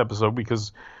bonus episode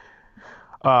because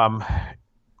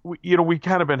we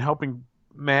kind of been helping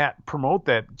Matt promote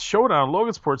that showdown in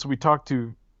Logansport, so we talked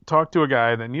to a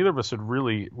guy that neither of us had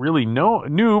really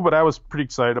knew, but I was pretty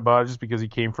excited about it just because he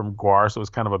came from Guar, so it was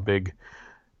kind of a big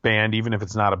band, even if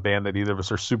it's not a band that either of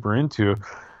us are super into.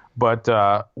 But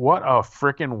what a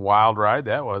freaking wild ride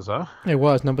that was, huh? It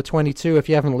was number 22. If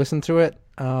you haven't listened to it,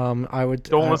 I would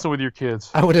Don't listen with your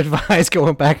kids. I would advise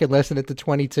going back and listening to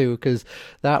 22 because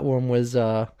that one was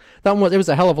it was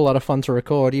a hell of a lot of fun to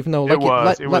record. Even though We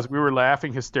were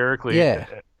laughing hysterically. Yeah.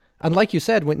 And like you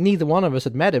said, neither one of us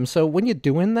had met him, so when you're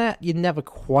doing that, you never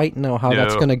quite know how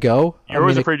that's No. going to go. You're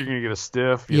always afraid you're going to get a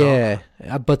stiff. You know?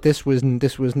 Yeah, but this was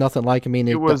nothing like. I mean,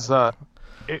 It was.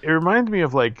 It reminded me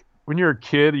of like when you're a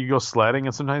kid, you go sledding,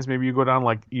 and sometimes maybe you go down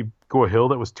you go a hill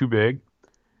that was too big,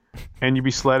 and you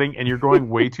be sledding, and you're going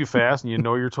way too fast, and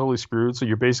you're totally screwed. So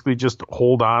you're basically just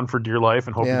hold on for dear life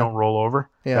and hope you Yeah. don't roll over.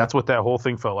 Yeah. That's what that whole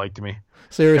thing felt like to me.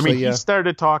 Seriously, I mean, yeah. he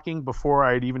started talking before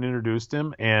I'd even introduced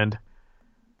him, and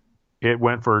it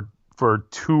went for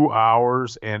 2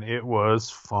 hours, and it was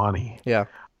funny. Yeah.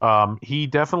 He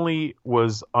definitely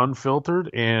was unfiltered,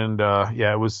 and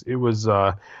it was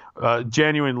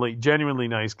genuinely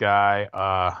nice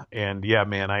guy. And yeah,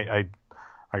 man, I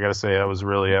gotta say it was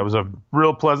a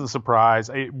real pleasant surprise.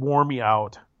 It wore me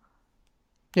out.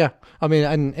 Yeah, I mean,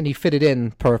 and he fitted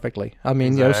in perfectly. I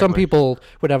mean, some Exactly. people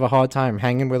would have a hard time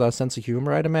hanging with our sense of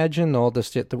humor, I'd imagine, all the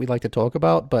shit that we like to talk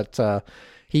about, but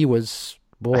he was,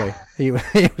 boy, he was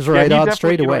right he on definitely-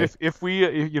 straight away. If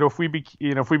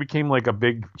we became like a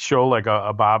big show, like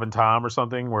a Bob and Tom or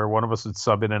something, where one of us would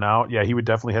sub in and out, yeah, he would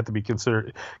definitely have to be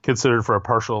considered for a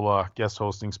partial guest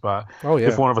hosting spot. Oh, yeah.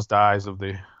 If one of us dies of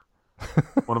the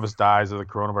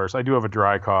coronavirus. I do have a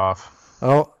dry cough.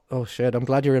 Oh shit! I'm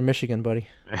glad you're in Michigan, buddy.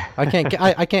 I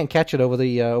can't catch it over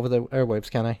the airwaves,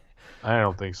 can I? I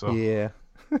don't think so. Yeah.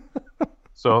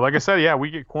 So, like I said, yeah, we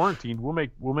get quarantined. We'll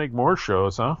make more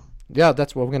shows, huh? Yeah,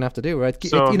 that's what we're gonna have to do, right?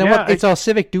 So, you know yeah, what? It's our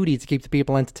civic duty to keep the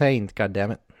people entertained. God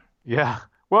damn it! Yeah.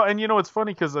 Well, and it's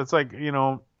funny because it's like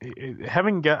I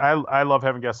love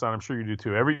having guests on. I'm sure you do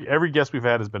too. Every guest we've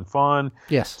had has been fun.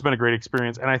 Yes. It's been a great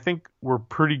experience, and I think we're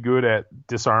pretty good at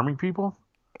disarming people.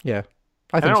 Yeah.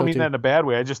 I think don't so mean too. that in a bad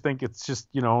way. I just think it's just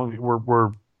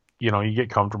we're you get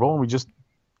comfortable, and we just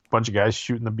bunch of guys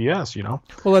shooting the BS.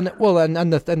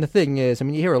 And the thing is, I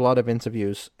mean, you hear a lot of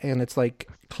interviews, and it's like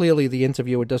clearly the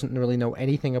interviewer doesn't really know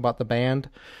anything about the band,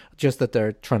 just that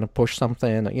they're trying to push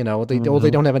something. Or they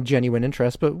don't have a genuine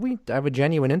interest. But we have a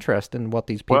genuine interest in what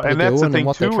these people Well, and are that's doing the thing and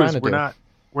what they're too trying is to we're do. not.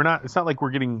 It's not like we're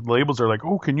getting labels that are like,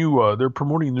 oh, can you? They're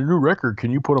promoting their new record.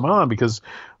 Can you put them on? Because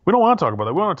we don't want to talk about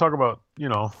that. We want to talk about we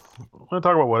want to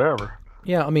talk about whatever.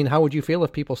 Yeah, I mean, how would you feel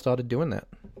if people started doing that?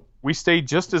 We stay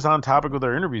just as on topic with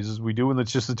our interviews as we do when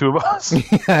it's just the two of us.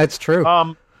 Yeah, it's true.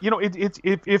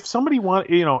 If somebody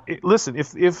listen,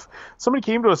 if somebody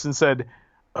came to us and said,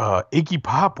 Iggy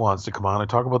Pop wants to come on and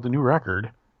talk about the new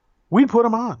record, we'd put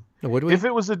him on. Would we? If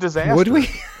it was a disaster, Would we?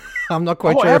 I'm not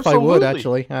quite Oh, sure if I would,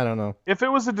 absolutely. actually. I don't know. If it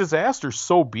was a disaster,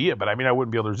 so be it. But I mean, I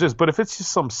wouldn't be able to resist. But if it's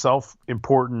just some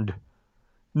self-important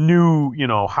new,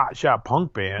 hotshot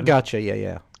punk band, Gotcha,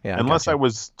 yeah. unless gotcha. I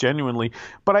was genuinely,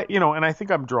 but and I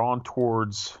think I'm drawn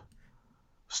towards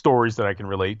stories that I can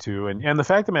relate to. And the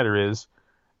fact of the matter is,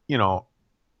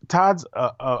 Todd's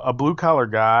a blue collar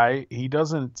guy. He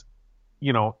doesn't,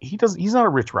 he's not a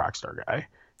rich rock star guy.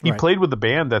 He Right. played with the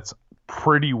band that's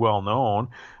pretty well known.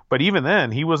 But even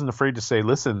then, he wasn't afraid to say,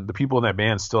 listen, the people in that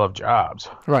band still have jobs.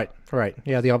 Right.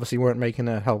 Yeah, they obviously weren't making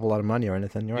a hell of a lot of money or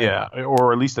anything. You're right. Yeah,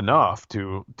 or at least enough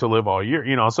to live all year.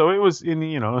 So it was in,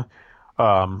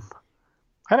 I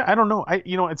don't know. I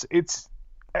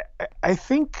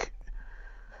think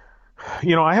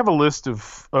I have a list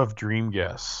of dream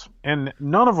guests, and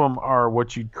none of them are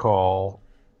what you'd call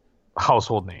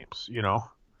household names. A lot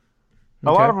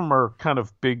Okay. of them are kind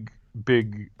of big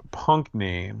punk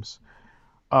names.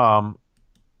 Um,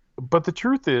 but the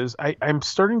truth is, I'm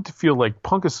starting to feel like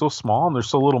punk is so small and there's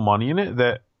so little money in it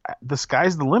that the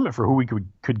sky's the limit for who we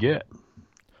could get.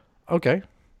 Okay.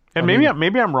 And I maybe mean-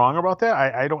 maybe I'm wrong about that.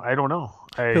 I don't know.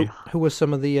 Who were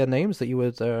some of the names that you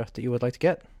would like to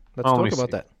get? Let's Oh, let talk me about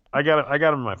see. that. I got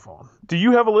them on my phone. Do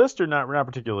you have a list or not? Not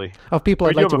particularly. Of people Or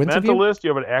I'd do you like have to a mental interview. list? Do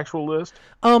you have an actual list?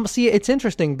 See, it's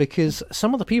interesting because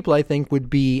some of the people I think would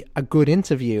be a good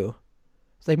interview.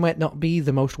 They might not be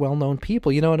the most well-known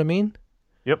people. You know what I mean?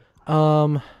 Yep.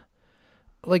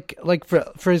 Like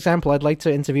for example, I'd like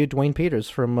to interview Dwayne Peters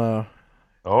from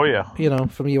Oh yeah.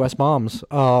 from U.S. Bombs.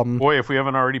 Boy, if we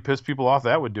haven't already pissed people off,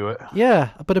 that would do it. Yeah,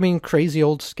 but I mean, crazy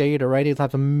old skater, right? He'd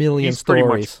have a million He's pretty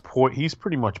stories. much he's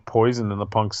pretty much poisoned in the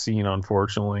punk scene,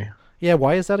 unfortunately. Yeah,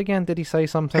 why is that again? Did he say I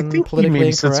something think he politically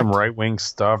maybe said incorrect? some right wing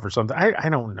stuff or something. I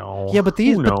don't know. Yeah, but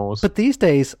who knows? but these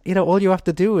days, all you have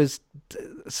to do is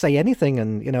say anything,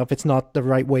 and if it's not the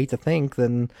right way to think,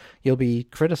 then you'll be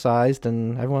criticized,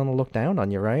 and everyone will look down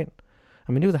on you, right?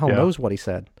 I mean, who the hell Yeah. knows what he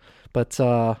said? But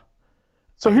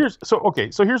So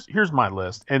here's my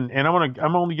list, and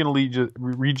I'm only gonna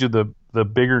read you the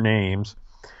bigger names,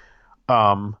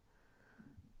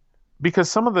 because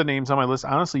some of the names on my list,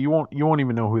 honestly, you won't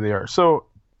even know who they are. So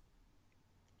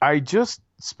I just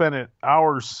spent an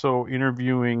hour or so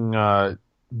interviewing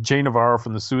Jay Navarro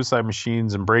from the Suicide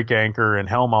Machines and Break Anchor and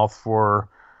Hellmouth for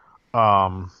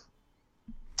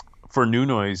New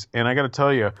Noise, and I got to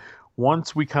tell you,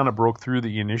 once we kind of broke through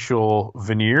the initial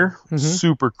veneer,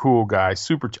 super cool guy,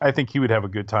 I think he would have a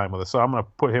good time with us. So I'm going to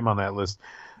put him on that list.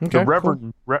 Okay, the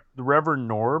Reverend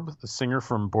Norb, the singer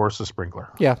from Boris the Sprinkler.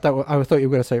 yeah, I thought you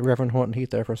were going to say Reverend Horton Heat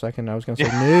there for a second. I was going to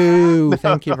say no,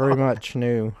 thank you very much,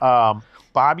 no.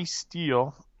 Bobby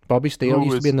Steele, Bobby Steele who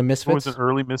used to be in the who Misfits. was an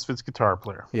early Misfits guitar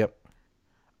player. Yep.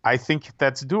 I think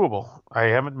that's doable. I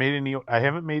haven't reached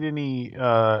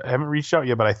out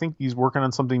yet, but I think he's working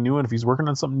on something new, and if he's working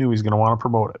on something new, he's going to want to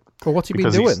promote it. Well, what's he been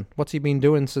Because he's- doing? What's he been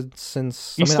doing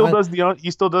since? He still does the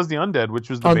Undead,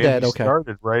 which was the Undead, band he okay.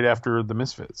 started right after the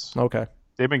Misfits. Okay.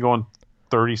 They've been going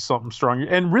 30 something strong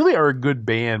and really are a good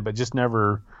band, but just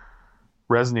never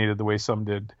resonated the way some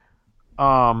did.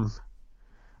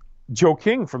 Joe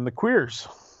King from the Queers,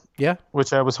 Yeah.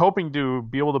 which I was hoping to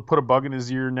be able to put a bug in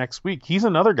his ear next week. He's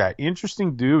another guy,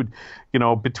 interesting dude.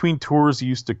 Between tours, he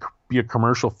used to be a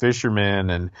commercial fisherman,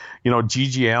 and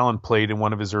Gigi Allen played in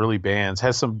one of his early bands.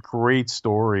 Has some great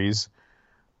stories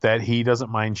that he doesn't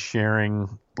mind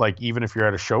sharing. Like even if you're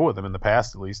at a show with him in the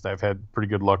past, at least I've had pretty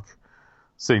good luck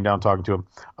sitting down talking to him.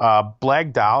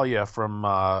 Black Dahlia from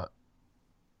the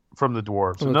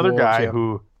Dwarves, From the another Dwarves, guy yeah.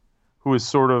 who is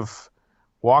sort of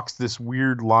walks this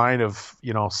weird line of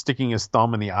sticking his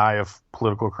thumb in the eye of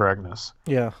political correctness.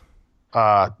 Yeah.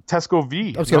 Tesco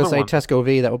V. I was going to another say one. Tesco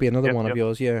V. That would be another Yep, one yep. of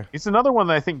yours. Yeah. It's another one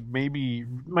that I think might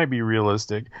be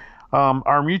realistic.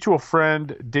 Our mutual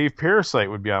friend Dave Parasite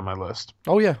would be on my list.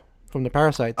 Oh yeah, from the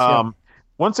Parasites. Yeah.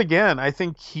 Once again, I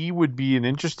think he would be an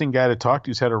interesting guy to talk to.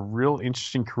 Who's had a real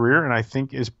interesting career, and I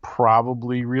think is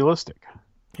probably realistic.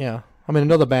 Yeah. I mean,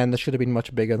 another band that should have been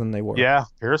much bigger than they were. Yeah,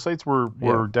 Parasites were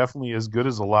Yeah. definitely as good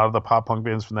as a lot of the pop punk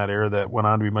bands from that era that went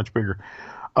on to be much bigger.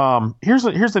 Here's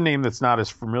a name that's not as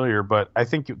familiar, but I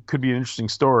think it could be an interesting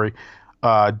story.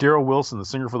 Daryl Wilson, the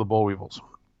singer for the Bullweevils.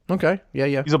 Okay. Yeah.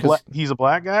 Yeah. He's a 'Cause- he's a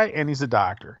black guy and he's a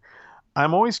doctor.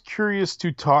 I'm always curious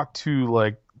to talk to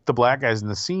like the black guys in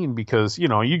the scene because you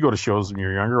go to shows when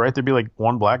you're younger, right? There'd be like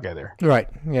one black guy there Right.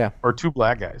 Yeah. or two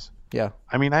black guys. Yeah.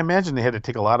 I mean, I imagine they had to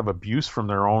take a lot of abuse from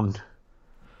their own,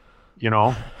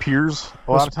 peers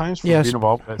a lot of times from yeah, being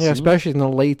involved in that Yeah. scene. Especially in the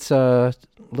late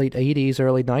 '80s,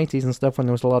 early '90s, and stuff when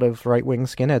there was a lot of right wing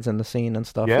skinheads in the scene and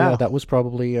stuff. Yeah. That was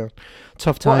probably a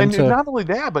tough Well, time and to. not only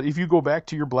that, but if you go back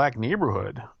to your black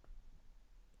neighborhood,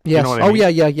 Yes. know what I Oh mean? yeah.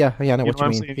 Yeah. Yeah. Yeah. I know you know what what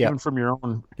I'm you mean. saying, Yeah. even from your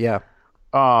own. Yeah.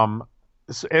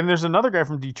 And there's another guy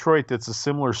from Detroit that's a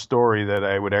similar story that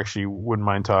I wouldn't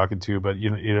mind talking to, but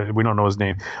we don't know his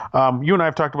name. You and I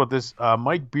have talked about this.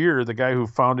 Mike Beer, the guy who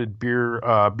founded Beer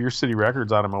City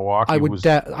Records out of Milwaukee,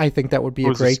 I think that would be a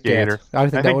was great skater. get. I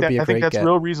think that would be a I think great that's get.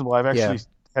 real reasonable. I've actually Yeah.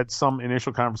 had some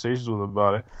initial conversations with him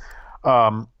about it.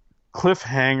 Cliff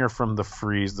Hanger from the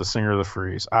Freeze, the singer of the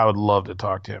Freeze. I would love to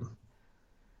talk to him.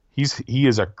 He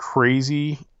is a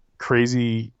crazy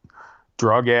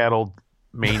drug-addled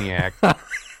maniac.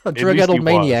 Drug-addled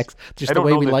maniacs, just I the don't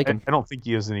way know we that- like them. I don't think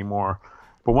he is anymore.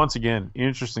 But once again,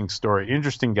 interesting story,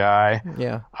 interesting guy.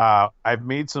 Yeah. I've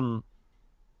made some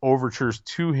overtures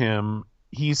to him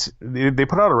they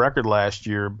put out a record last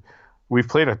year. We've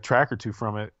played a track or two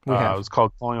from it. We have. It was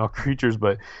called Calling All Creatures,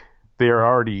 but they are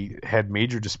already had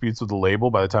major disputes with the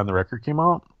label by the time the record came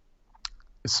out.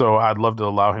 So I'd love to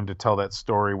allow him to tell that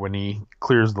story when he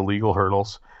clears the legal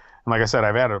hurdles. And like I said,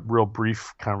 I've had a real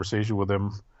brief conversation with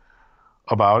him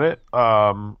about it.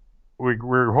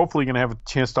 We're hopefully going to have a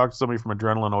chance to talk to somebody from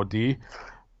Adrenaline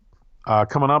OD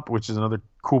coming up, which is another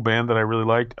cool band that I really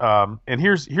liked. And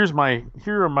here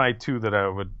are my two that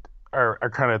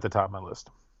are kind of at the top of my list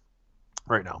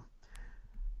right now.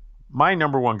 My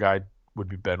number one guy would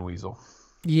be Ben Weasel.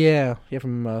 Yeah,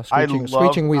 from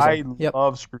Screeching Weasel. I Yep.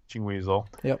 love Screeching Weasel.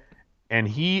 Yep. And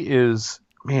he has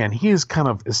kind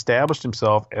of established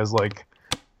himself as like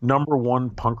number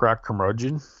one punk rock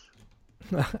curmudgeon.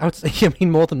 I would say, you mean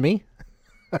more than me?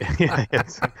 Yeah,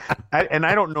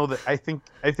 I don't know that. I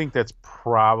think that's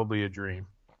probably a dream.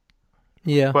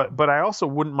 Yeah. But I also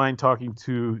wouldn't mind talking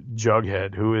to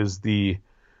Jughead, who is the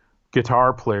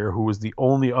guitar player who was the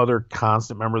only other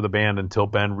constant member of the band until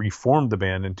Ben reformed the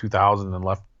band in 2000 and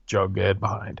left Jughead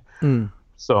behind.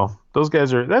 So those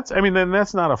guys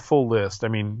that's not a full list. I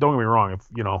mean, don't get me wrong. If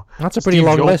That's a pretty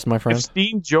long list, my friend. If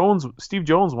Steve Jones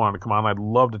wanted to come on, I'd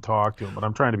love to talk to him, but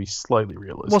I'm trying to be slightly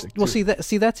realistic. Well, see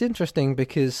that's interesting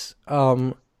because,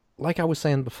 like I was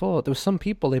saying before, there were some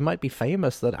people, they might be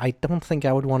famous that I don't think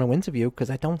I would want to interview because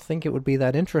I don't think it would be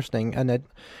that interesting. And you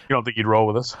don't think he'd roll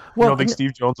with us? Well, you don't think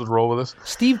Steve Jones would roll with us?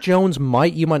 Steve Jones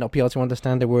you might not be able to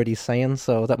understand the word he's saying,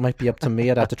 so that might be up to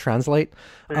me. I'd have to translate.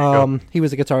 He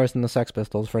was a guitarist in the Sex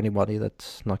Pistols, for anybody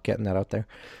that's not getting that out there.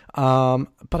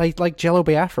 But I like Jello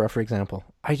Biafra, for example.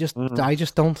 I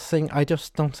just don't think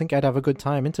I'd have a good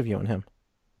time interviewing him.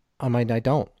 I mean, I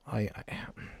don't.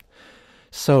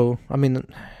 So I mean.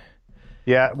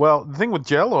 Yeah, well, the thing with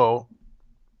Jello,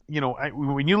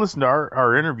 when you listen to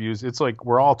our interviews, it's like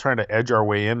we're all trying to edge our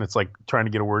way in. It's like trying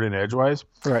to get a word in edgewise.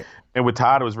 Right. And with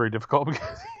Todd, it was very difficult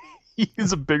because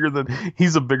he's a bigger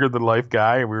than life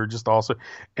guy, and we were just also.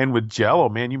 And with Jello,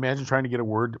 man, you imagine trying to get a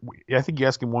word. I think you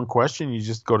ask him one question, you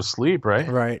just go to sleep, right?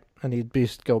 Right, and he'd be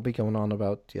going on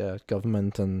about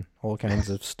government and all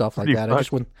kinds of stuff like that. I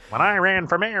just wouldn't. When I ran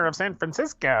for mayor of San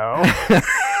Francisco.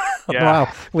 Yeah.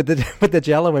 Wow, with the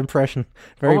Jello impression,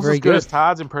 very almost very as good good. as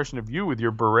Todd's impression of you with your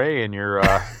beret and your.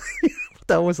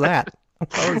 What was that?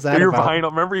 What was that your about? vinyl.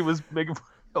 Remember, he was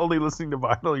only listening to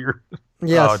vinyl.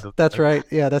 Yes, that's right.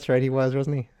 Yeah, that's right. He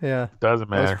wasn't he? Yeah. Doesn't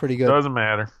matter. That was pretty good. Doesn't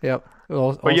matter. Yep.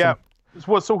 But yeah.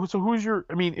 So who's your?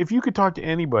 I mean, if you could talk to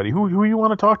anybody, who you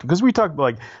want to talk to? Because we talk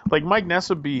like Mike Ness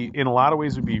would be in a lot of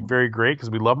ways would be very great because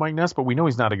we love Mike Ness, but we know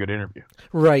he's not a good interview.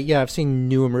 Right. Yeah, I've seen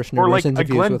numerous or like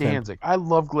interviews Glenn with Danzig. him. I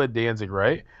love Glenn Danzig,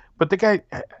 right? But the guy,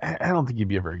 I don't think he'd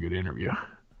be a very good interview.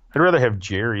 I'd rather have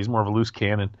Jerry. He's more of a loose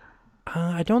cannon.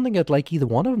 I don't think I'd like either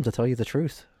one of them, to tell you the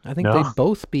truth. I think No? they'd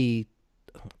both be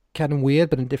kind of weird,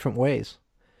 but in different ways.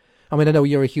 I mean, I know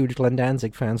you're a huge Glenn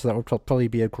Danzig fan, so that would probably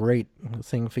be a great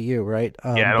thing for you, right?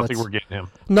 Yeah, I don't think we're getting him.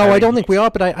 No, I don't think we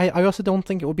are, but I also don't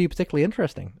think it would be particularly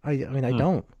interesting. I mean, I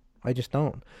don't. I just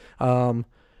don't.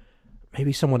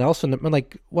 Maybe someone else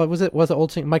like what was it? Was it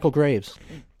old singer Michael Graves,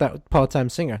 that part-time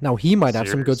singer? Now he might have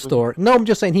some good Seriously? story. No, I'm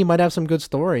just saying he might have some good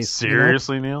stories. you know?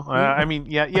 Seriously, Neil? I mean,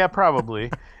 yeah,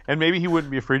 probably. And maybe he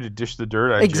wouldn't be afraid to dish the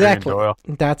dirt on Exactly. Jerry and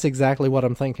Doyle. That's exactly what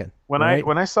I'm thinking.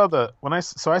 I saw the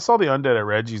Undead at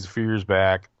Reggie's a few years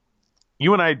back.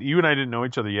 You and I didn't know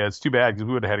each other yet. It's too bad because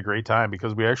we would have had a great time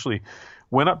because we actually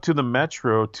went up to the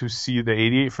Metro to see the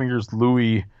 88 Fingers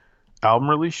Louie album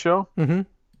release show,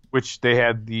 which they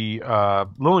had the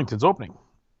Lillingtons opening.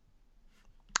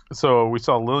 So we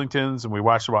saw Lillingtons and we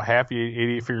watched about half the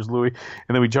 88 Fingers Louie,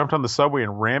 and then we jumped on the subway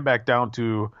and ran back down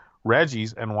to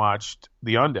Reggie's and watched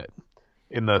the Undead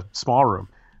in the small room,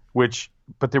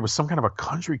 but there was some kind of a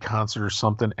country concert or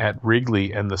something at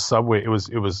Wrigley and the subway. It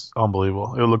was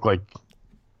unbelievable. It looked like.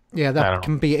 Yeah, that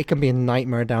can be a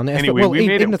nightmare down there. Anyway, we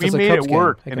made it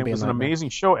work, and it was an nightmare. amazing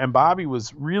show. And Bobby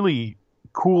was really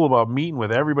cool about meeting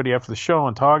with everybody after the show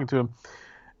and talking to him.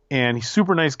 And he's a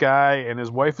super nice guy, and his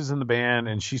wife is in the band,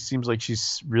 and she seems like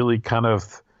she's really kind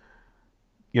of,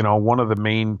 one of the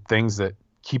main things that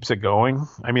keeps it going.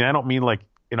 I mean, I don't mean like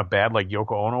in a bad like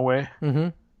Yoko Ono way. Mm-hmm.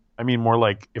 I mean more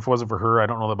like if it wasn't for her, I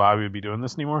don't know that Bobby would be doing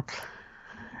this anymore.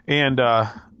 And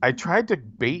I tried to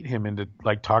bait him into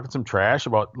like talking some trash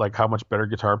about like how much better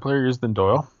guitar player he is than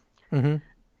Doyle. Mm-hmm.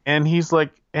 And he's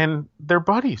like, and they're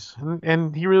buddies,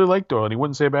 and he really liked Doyle, and he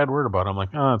wouldn't say a bad word about him. I'm like,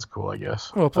 oh, that's cool, I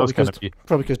guess. Well, probably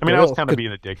because I was kind of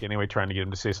being a dick anyway, trying to get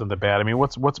him to say something bad. I mean,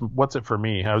 what's it for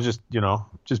me? I was just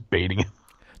just baiting him.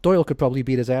 Doyle could probably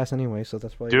beat his ass anyway, so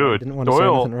that's why I Dude, didn't want to Doyle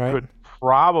say anything, right? could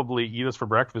probably eat us for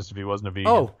breakfast if he wasn't a vegan.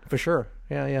 Oh, for sure.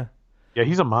 Yeah. Yeah,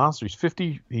 he's a monster. He's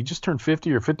 50. He just turned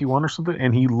 50 or 51 or something,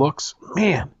 and he looks,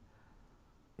 man.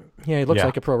 Yeah, he looks Yeah.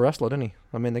 like a pro wrestler, doesn't he?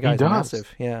 I mean, the guy's does.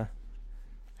 massive. Yeah.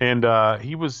 And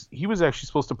he was actually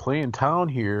supposed to play in town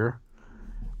here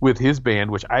with his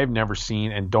band, which I've never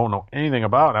seen and don't know anything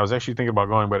about. And I was actually thinking about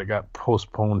going, but it got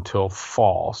postponed till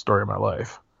fall. Story of my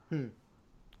life. And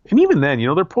even then,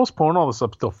 they're postponing all this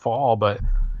up till fall. But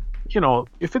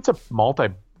if it's a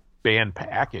multi-band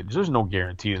package, there's no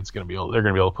guarantee they're going to be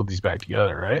able to put these back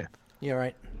together, right? Yeah,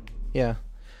 right. Yeah.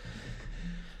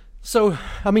 So,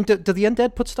 I mean, do the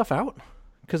Undead put stuff out?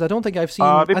 Because I don't think I've seen.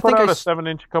 They I put think out I a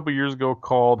 7-inch a couple years ago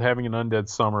called "Having an Undead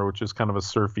Summer," which is kind of a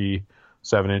surfy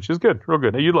 7-inch. It's good, real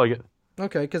good. You'd like it.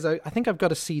 Okay, because I think I've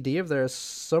got a CD of theirs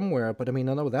somewhere, but I mean,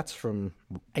 I know that's from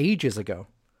ages ago.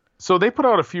 So they put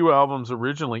out a few albums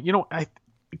originally. I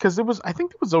think there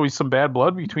was always some bad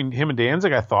blood between him and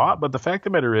Danzig, I thought. But the fact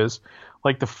of the matter is,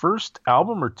 like the first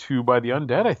album or two by the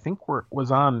Undead, I think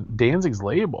was on Danzig's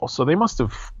label. So they must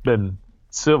have been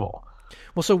civil.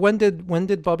 Well, so when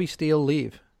did Bobby Steele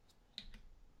leave?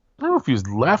 I don't know if he was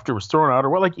left or was thrown out or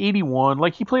what. Like 81.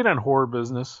 Like he played on Horror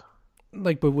Business.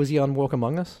 Like, but was he on Walk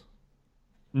Among Us?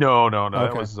 No.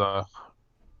 Okay.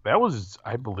 That was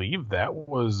I believe that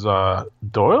was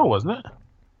Doyle, wasn't it?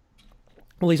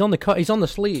 Well, he's on the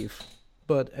sleeve,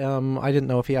 but I didn't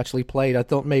know if he actually played. I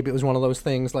thought maybe it was one of those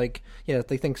things like,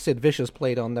 they think Sid Vicious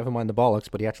played on Nevermind the Bollocks,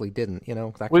 but he actually didn't. That Well,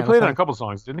 he kind played of on thing. a couple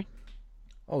songs, didn't he?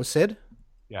 Oh, Sid?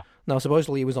 Yeah. No,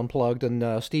 supposedly he was unplugged,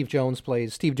 and Steve Jones played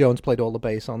all the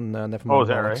bass on Nevermind. Oh, is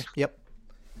the that Bollocks. right? Yep.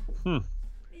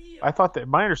 I thought that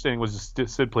my understanding was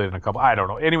just Sid played in a couple. I don't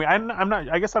know. Anyway, I'm not.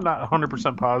 I guess I'm not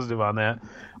 100% positive on that.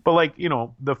 But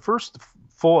the first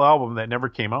full album that never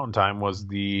came out in time was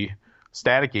the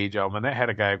Static Age album, and that had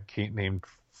a guy named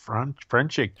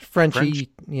Frenchie,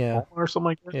 yeah, or something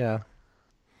like that.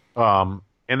 yeah.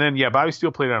 And then Bobby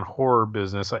Steele played on Horror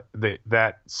Business.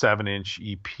 That 7-inch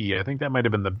EP. I think that might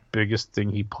have been the biggest thing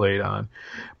he played on.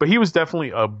 But he was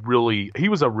definitely a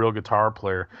real guitar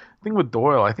player. The thing with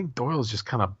Doyle, I think Doyle is just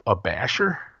kind of a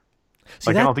basher.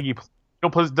 I don't think he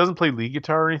doesn't play lead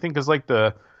guitar or anything, because like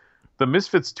the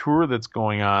Misfits tour that's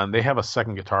going on, they have a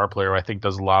second guitar player who I think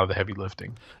does a lot of the heavy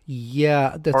lifting.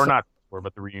 Yeah, that's Or not tour,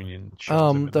 but the reunion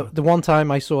shows. the one time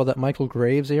I saw that Michael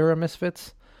Graves era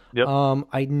Misfits. Yep.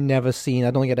 I don't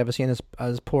think I'd ever seen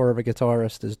as poor of a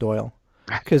guitarist as Doyle,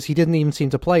 because he didn't even seem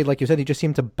to play. Like you said, he just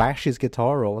seemed to bash his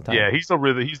guitar all the time. Yeah, he's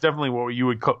definitely what you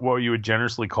would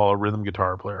generously call a rhythm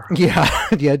guitar player. Yeah,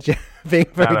 being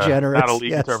very generous. Not a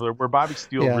lead yes. guitar player. Where Bobby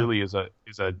Steele really is a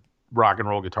rock and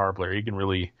roll guitar player. He can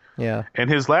really. Yeah. And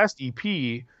his last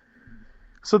EP,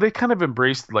 so they kind of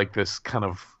embraced like this kind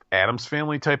of Addams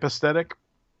Family type aesthetic.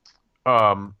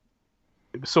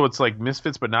 So it's like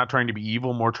Misfits, but not trying to be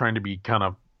evil, more trying to be kind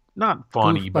of not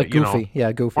funny, but goofy.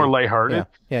 Goofy. more lighthearted.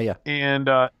 Yeah. And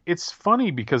it's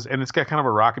funny because it's got kind of a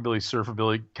rockabilly,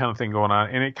 surfabilly kind of thing going on,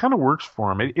 and it kind of works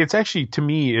for him. It's actually, to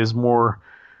me, is more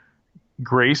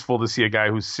graceful to see a guy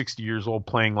who's 60 years old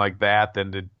playing like that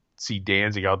than to see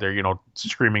Danzig out there,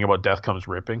 screaming about "Death Comes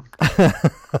Ripping." You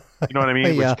know what I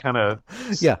mean? Yeah. Which kind of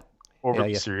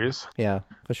overly serious. Yeah,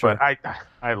 for sure. But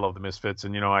I love the Misfits,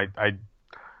 and I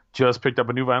just picked up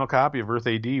a new vinyl copy of Earth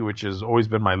AD, which has always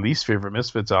been my least favorite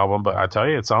Misfits album, but I tell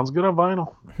you, it sounds good on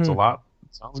vinyl. It's a lot.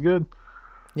 It sounds good.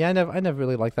 Yeah, I never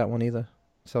really liked that one either,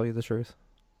 to tell you the truth.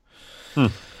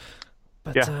 But,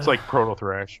 it's like proto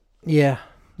thrash. Yeah,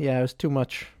 it was too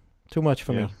much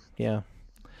for me. Yeah.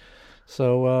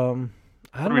 So, I don't know.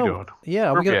 What are we doing?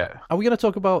 Yeah, are we gonna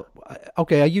talk about?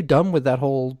 Okay, are you done with that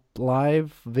whole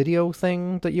live video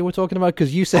thing that you were talking about?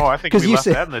 Because you said, I think we left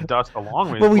that in the dust a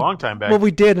long time back. Well,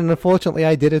 we did, and unfortunately,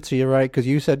 I did it to you, right? Because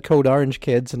you said Code Orange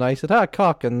Kids, and I said,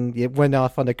 cock, and it went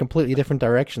off on a completely different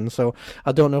direction. So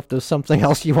I don't know if there's something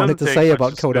else you wanted to say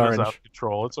about Code Orange. Out of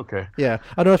control. It's okay. Yeah,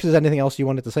 I don't know if there's anything else you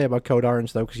wanted to say about Code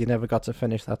Orange though, because you never got to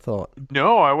finish that thought.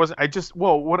 No, I wasn't. I just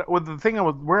what the thing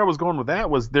where I was going with that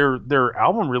was their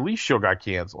album release show got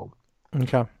canceled.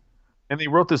 Okay. And they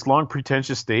wrote this long,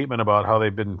 pretentious statement about how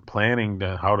they've been planning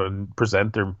how to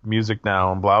present their music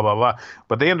now and blah, blah, blah.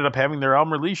 But they ended up having their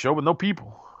album release show with no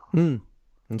people.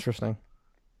 Interesting.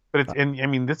 But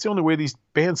that's the only way these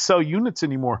bands sell units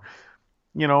anymore.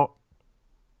 There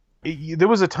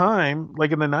was a time,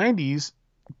 like in the 90s,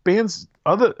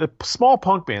 small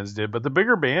punk bands did, but the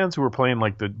bigger bands who were playing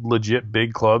like the legit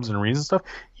big clubs and arenas and stuff,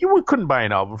 couldn't buy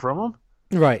an album from them.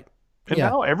 Right. And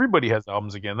now everybody has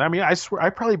albums again. I mean, I swear,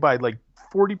 I probably buy like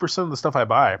 40% of the stuff I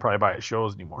probably buy at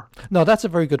shows anymore. No, that's a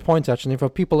very good point, actually. For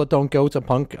people that don't go to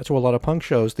a lot of punk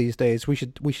shows these days, we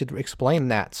should explain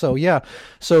that. So, yeah.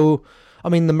 So, I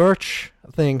mean, the merch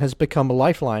thing has become a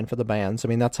lifeline for the bands. I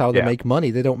mean, that's how they Yeah. make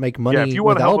money. They don't make money Yeah, if you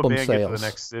with want to help a album band sales. get to the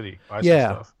next city, buy some Yeah.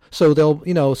 stuff. So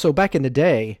they'll, so back in the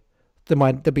day,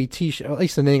 there'd be at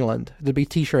least in England, there'd be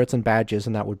T-shirts and badges,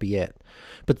 and that would be it.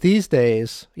 But these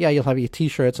days, yeah, you'll have your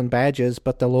T-shirts and badges,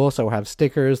 but they'll also have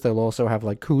stickers. They'll also have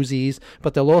like koozies,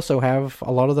 but they'll also have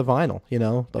a lot of the vinyl, the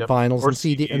Yep. vinyls Or and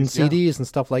CDs, yeah. CDs and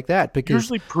stuff like that. Because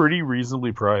Usually pretty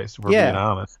reasonably priced, if we're Yeah. being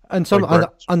honest. and some Like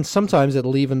and sometimes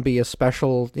it'll even be a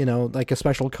special, like a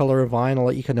special color of vinyl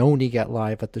that you can only get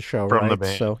live at the show, From right? the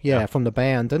band, So yeah. from the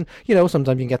band, and sometimes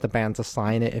you can get the band to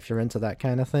sign it if you're into that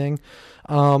kind of thing.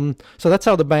 So that's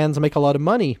how the bands make a lot of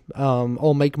money,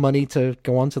 or make money to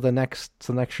go on to the next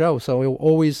show. So we'll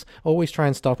always try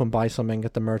and stop and buy something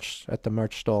at the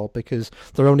merch stall, because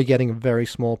they're only getting a very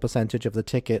small percentage of the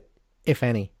ticket, if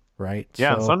any, right?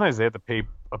 Yeah, and So, sometimes they have to pay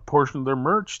a portion of their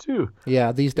merch too.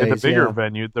 yeah, these In days, the bigger yeah.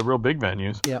 venue, the real big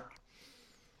venues. Yeah.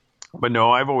 But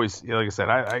no, I've always, like I said,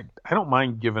 I don't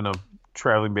mind giving a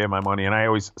traveling band my money, and I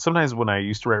always, sometimes when I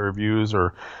used to write reviews,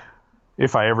 or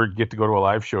if I ever get to go to a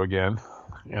live show again,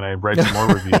 and I write some more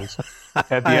reviews,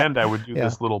 at the end I would do Yeah.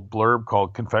 this little blurb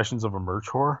called "Confessions of a Merch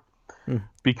Whore,"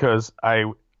 because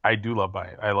I do love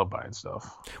buying. I love buying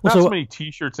stuff. Well, Not so- so many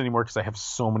T-shirts anymore because I have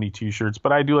so many T-shirts,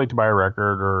 but I do like to buy a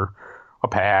record or a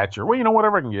patch or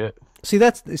whatever I can get.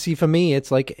 See, for me,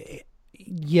 it's like,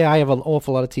 yeah, I have an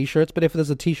awful lot of T-shirts, but if there's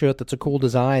a T-shirt that's a cool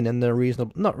design and they're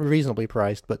not reasonably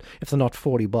priced, but if they're not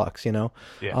 $40,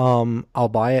 Yeah. I'll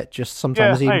buy it just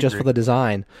sometimes Yeah, even I just for agree. the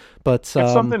design. But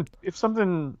If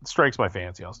something strikes my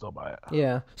fancy, I'll still buy it.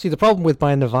 yeah. See, the problem with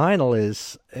buying the vinyl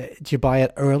is, do you buy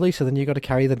it early so then you got to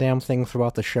carry the damn thing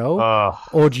throughout the show?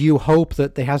 Or do you hope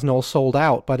that it hasn't all sold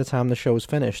out by the time the show's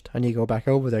finished and you go back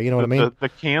over there? You know what I mean? The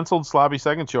canceled Sloppy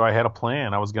Second show, I had a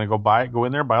plan. I was going to go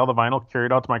in there, buy all the vinyl, carry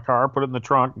it out to my car, put it in the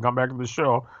trunk, and come back to the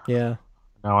show. Yeah.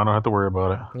 Now I don't have to worry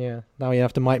about it. Yeah. Now you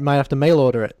might have to mail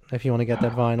order it if you want to get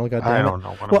that vinyl. God damn I it. don't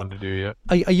know what Well, I'm going to do yet.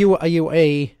 Are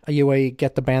you a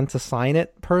get the band to sign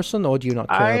it person, or do you not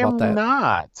care I about am that?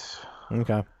 not.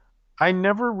 Okay. I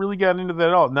never really got into that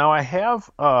at all. Now I have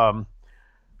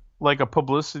like a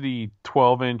publicity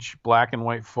 12-inch black and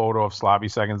white photo of Sloppy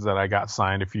Seconds that I got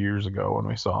signed a few years ago when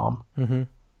we saw them. Mm-hmm.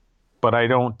 But I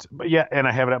don't. But yeah, and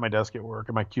I have it at my desk at work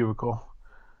in my cubicle.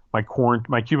 My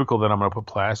cubicle that I'm going to put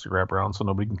plastic wrap around so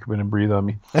nobody can come in and breathe on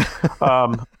me.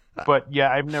 But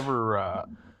yeah, I've never,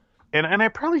 and I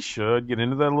probably should get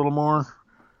into that a little more.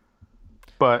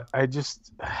 But I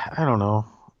don't know.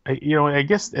 I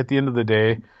guess at the end of the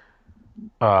day,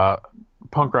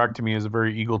 punk rock to me is a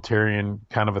very egalitarian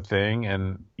kind of a thing,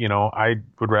 and I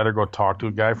would rather go talk to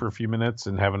a guy for a few minutes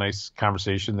and have a nice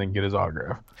conversation than get his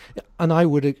autograph. And I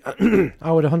would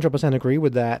 100% agree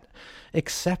with that,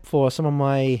 except for some of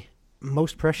my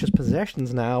most precious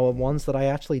possessions now are ones that I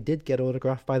actually did get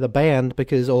autographed by the band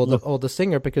or the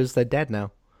singer because they're dead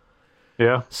now.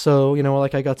 Yeah. So,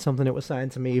 like I got something that was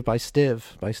signed to me by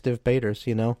Stiv Baters,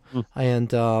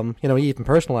 and, he even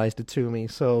personalized it to me.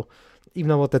 So even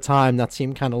though at the time that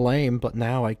seemed kind of lame, but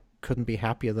now I couldn't be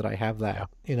happier that I have that. Yeah.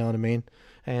 You know what I mean?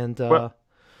 And, Well-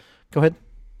 go ahead.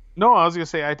 No, I was going to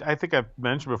say, I think I've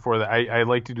mentioned before that I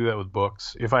like to do that with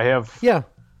books. If I have, Yeah.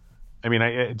 I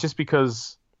mean, just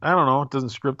because, I don't know, it doesn't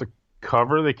script the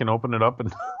cover, they can open it up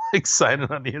and like sign it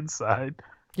on the inside.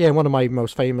 Yeah, one of my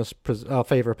most famous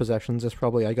favorite possessions is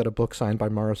probably I got a book signed by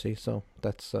Morrissey, so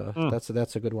that's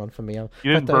a good one for me. You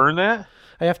didn't burn that?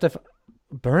 I have to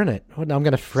burn it. Oh, no, I'm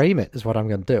going to frame it. Is what I'm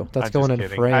going to do. That's I'm going just in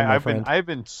kidding. frame, my I've friend.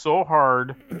 been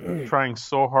trying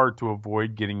so hard to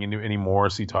avoid getting into any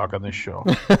Morrissey talk on this show.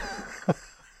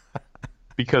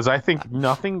 Because I think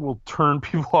nothing will turn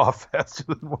people off faster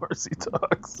than Morrissey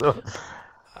talk. So,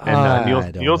 and I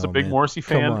don't Neil's a know, big man. Morrissey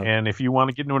Come fan, on. and if you want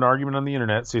to get into an argument on the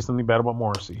internet, say something bad about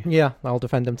Morrissey. Yeah, I'll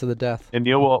defend him to the death. And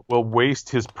Neil will waste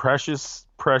his precious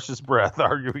breath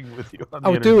arguing with you on the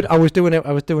Oh, internet. dude, I was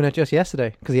doing it just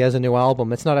yesterday because he has a new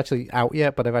album. It's not actually out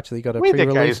yet, but I've actually got a Wait, that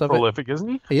guy pre-release is of prolific, isn't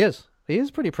he? it. He is. He is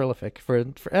pretty prolific. For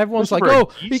everyone's This is like, for a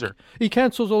oh, geezer. he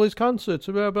cancels all his concerts,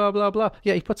 blah blah blah blah.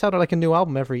 Yeah, he puts out like a new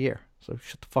album every year. So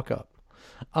shut the fuck up.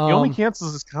 He only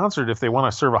cancels his concert if they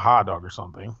want to serve a hot dog or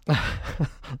something.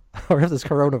 Or if there's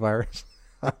coronavirus.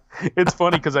 It's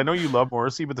funny because I know you love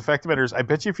Morrissey, but the fact of the matter is, I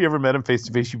bet you if you ever met him face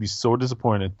to face, you'd be so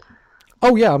disappointed.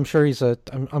 Oh yeah, I'm sure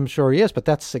I'm sure he is, but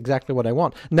that's exactly what I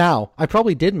want. Now, I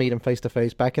probably did meet him face to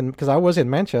face back in because I was in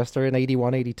Manchester in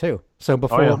 81, 82. So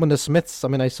before yeah. when the Smiths, I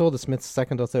mean, I saw the Smiths'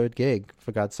 second or third gig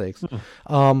for God's sakes, but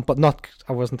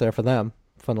I wasn't there for them.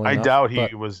 Funnily I enough, doubt he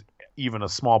but, was even a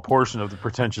small portion of the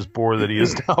pretentious bore that he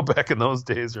is now back in those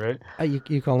days, right?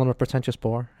 You call him a pretentious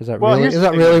bore? Is that Well, really here's is the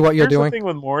that thing really with- what you're here's doing? the thing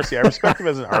with Morrissey, I respect him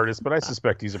as an artist, but I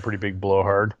suspect he's a pretty big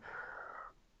blowhard.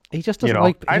 He just You doesn't know,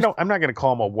 like. I know I'm not going to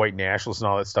call him a white nationalist and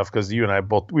all that stuff because you and I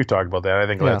we've talked about that. I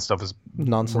think all Yeah. that stuff is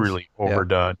Nonsense. really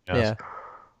overdone. Yes. Yeah.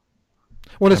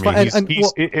 Well, it's I mean,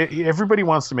 fine. everybody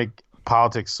wants to make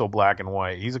politics so black and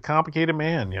white. He's a complicated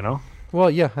man, you know. Well,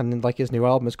 yeah, and like his new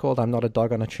album is called "I'm Not a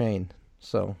Dog on a Chain,"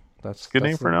 so that's Good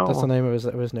name for an That's the album. name of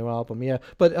his new album. Yeah,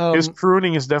 but His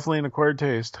crooning is definitely an acquired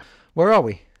taste. where are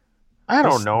we? I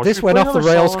don't know. This Should we went play off the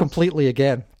another rails song? completely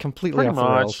again. Completely Pretty off the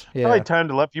rails. much. Yeah. I like time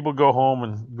to let people go home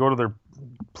and go to their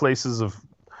places of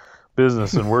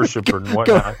business and worship and go,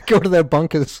 whatnot. go to their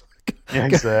bunkers. Yeah,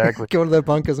 exactly. Go to their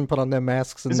bunkers and put on their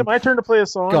masks. And Is it my turn to play a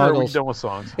song, or are we goggles. done with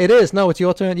songs? It is. No, it's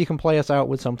your turn. You can play us out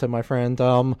with something, my friend.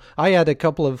 I had a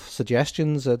couple of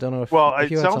suggestions. I don't know if, Well, if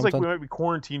it you had sounds like something. we might be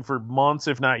quarantined for months,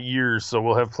 if not years, so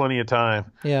we'll have plenty of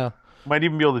time. Yeah. Might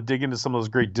even be able to dig into some of those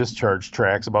great Discharge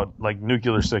tracks about like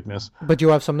nuclear sickness. But you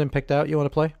have something picked out you want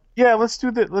to play? Yeah, let's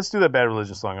do that. Let's do that Bad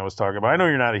Religion song I was talking about. I know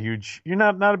you're not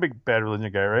a big Bad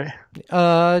Religion guy,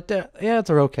 right? Yeah,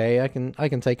 they're okay. I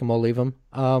can take them or leave them.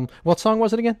 What song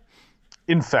was it again?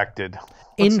 Infected.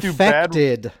 Let's do Bad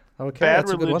Infected. Okay, Bad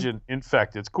that's a good Religion.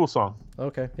 Infected. It's a cool song. one.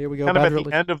 Okay, here we go. Kind of Bad at the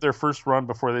Religion. end of their first run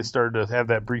before they started to have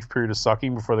that brief period of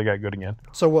sucking before they got good again.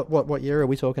 So what year are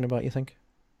we talking about? You think?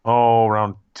 Oh,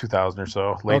 around 2000 or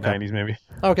so, late Okay. 90s maybe.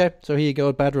 Okay, so here you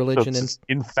go. Bad So Religion. it's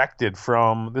Infected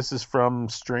this is from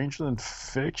Stranger Than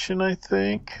Fiction, I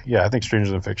think. Yeah, I think Stranger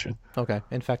Than Fiction. Okay,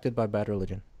 Infected by Bad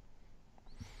Religion.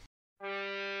 Infected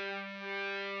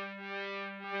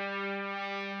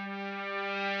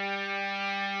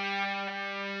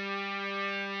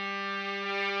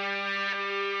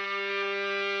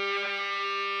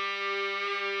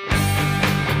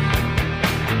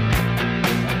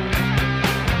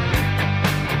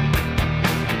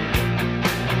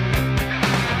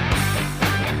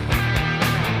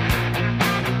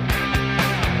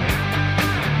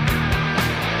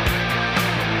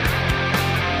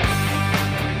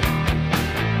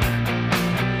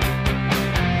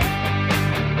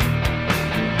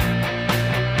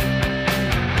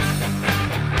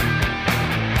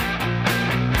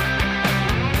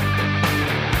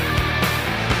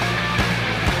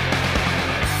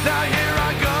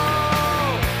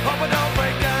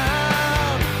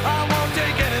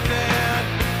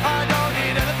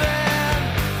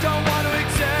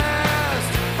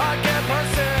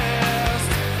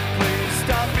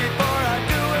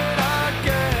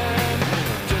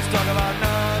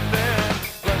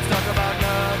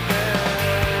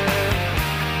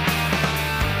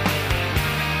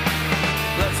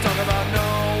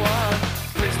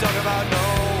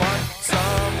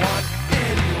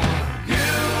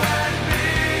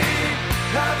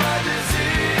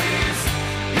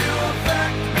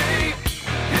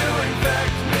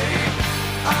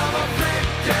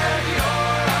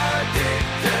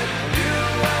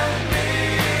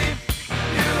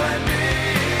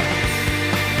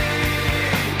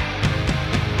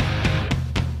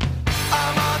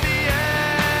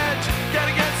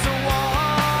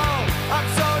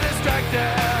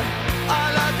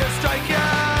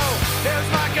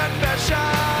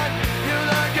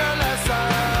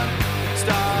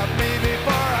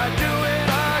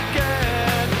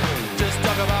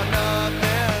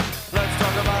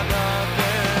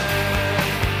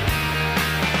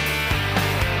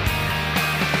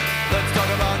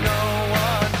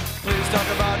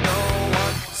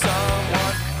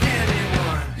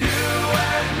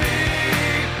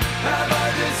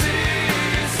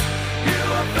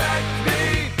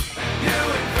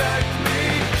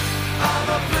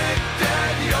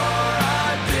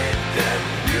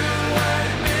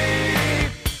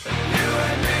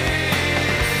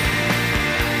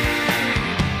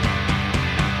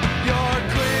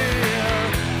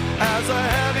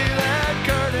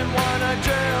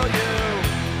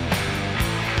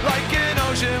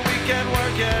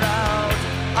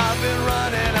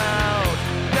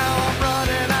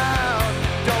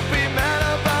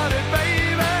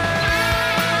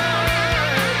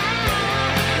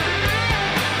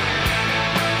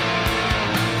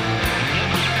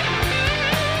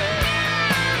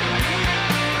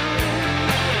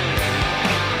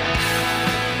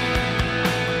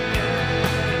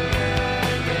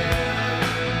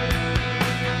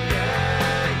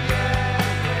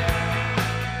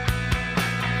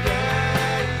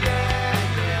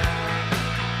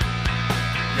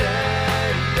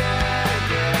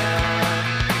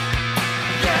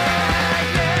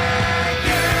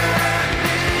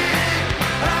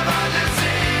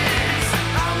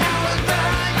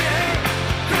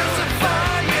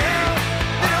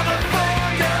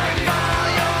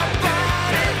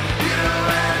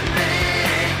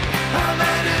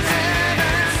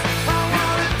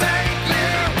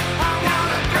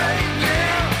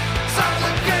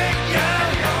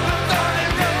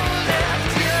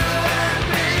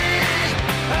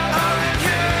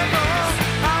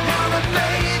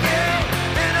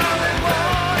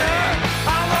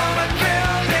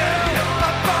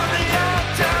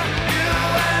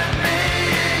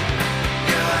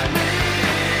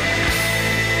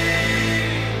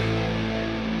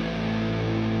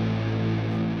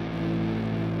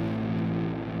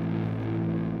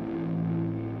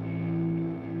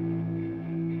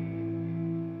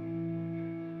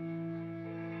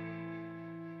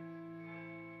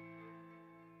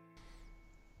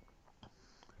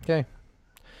Okay.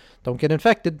 Don't get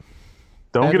infected.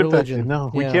 Don't Bad get religion. affected. No,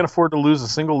 we Yeah. can't afford to lose a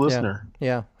single listener.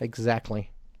 Yeah, exactly.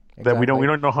 That we Exactly.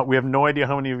 don't know how, we have no idea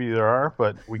how many of you there are,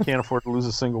 but we can't afford to lose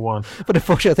a single one. But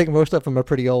unfortunately, I think most of them are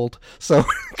pretty old. So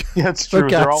Yeah, it's So true.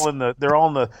 They're cats. all in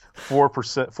the 4th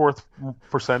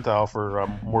percentile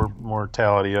for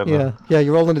mortality. On yeah,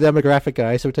 you're all in the demographic,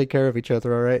 guys. So take care of each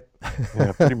other. All right.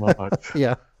 yeah, pretty much.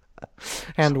 Yeah.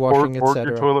 Hand Or washing, your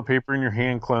etc. toilet paper and your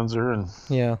hand cleanser, and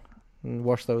Yeah. And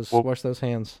wash those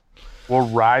hands. we'll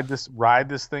ride this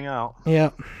thing out. Yeah.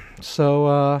 So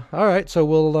all right. So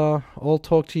we'll all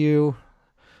talk to you.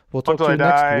 We'll talk Punk Till to I you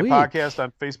next Die week. podcast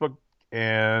on Facebook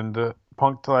and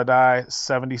Punk Till I Die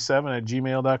 77 at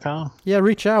gmail.com. Yeah,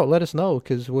 reach out. Let us know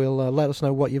because we'll let us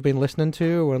know what you've been listening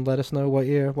to and let us know what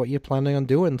you're planning on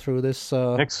doing through this.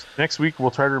 Next week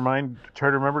we'll try to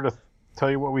remember to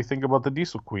tell you what we think about the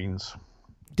Diesel Queens.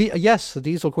 Yes, the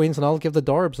Diesel Queens, and I'll give the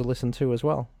Darbs a listen to as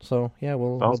well. So yeah,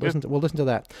 we'll Sounds listen to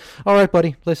that. All right,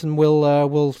 buddy. Listen, we'll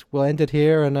end it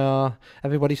here, and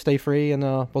everybody stay free, and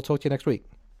we'll talk to you next week.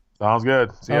 Sounds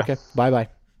good. See ya. Okay. Bye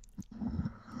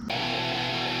bye.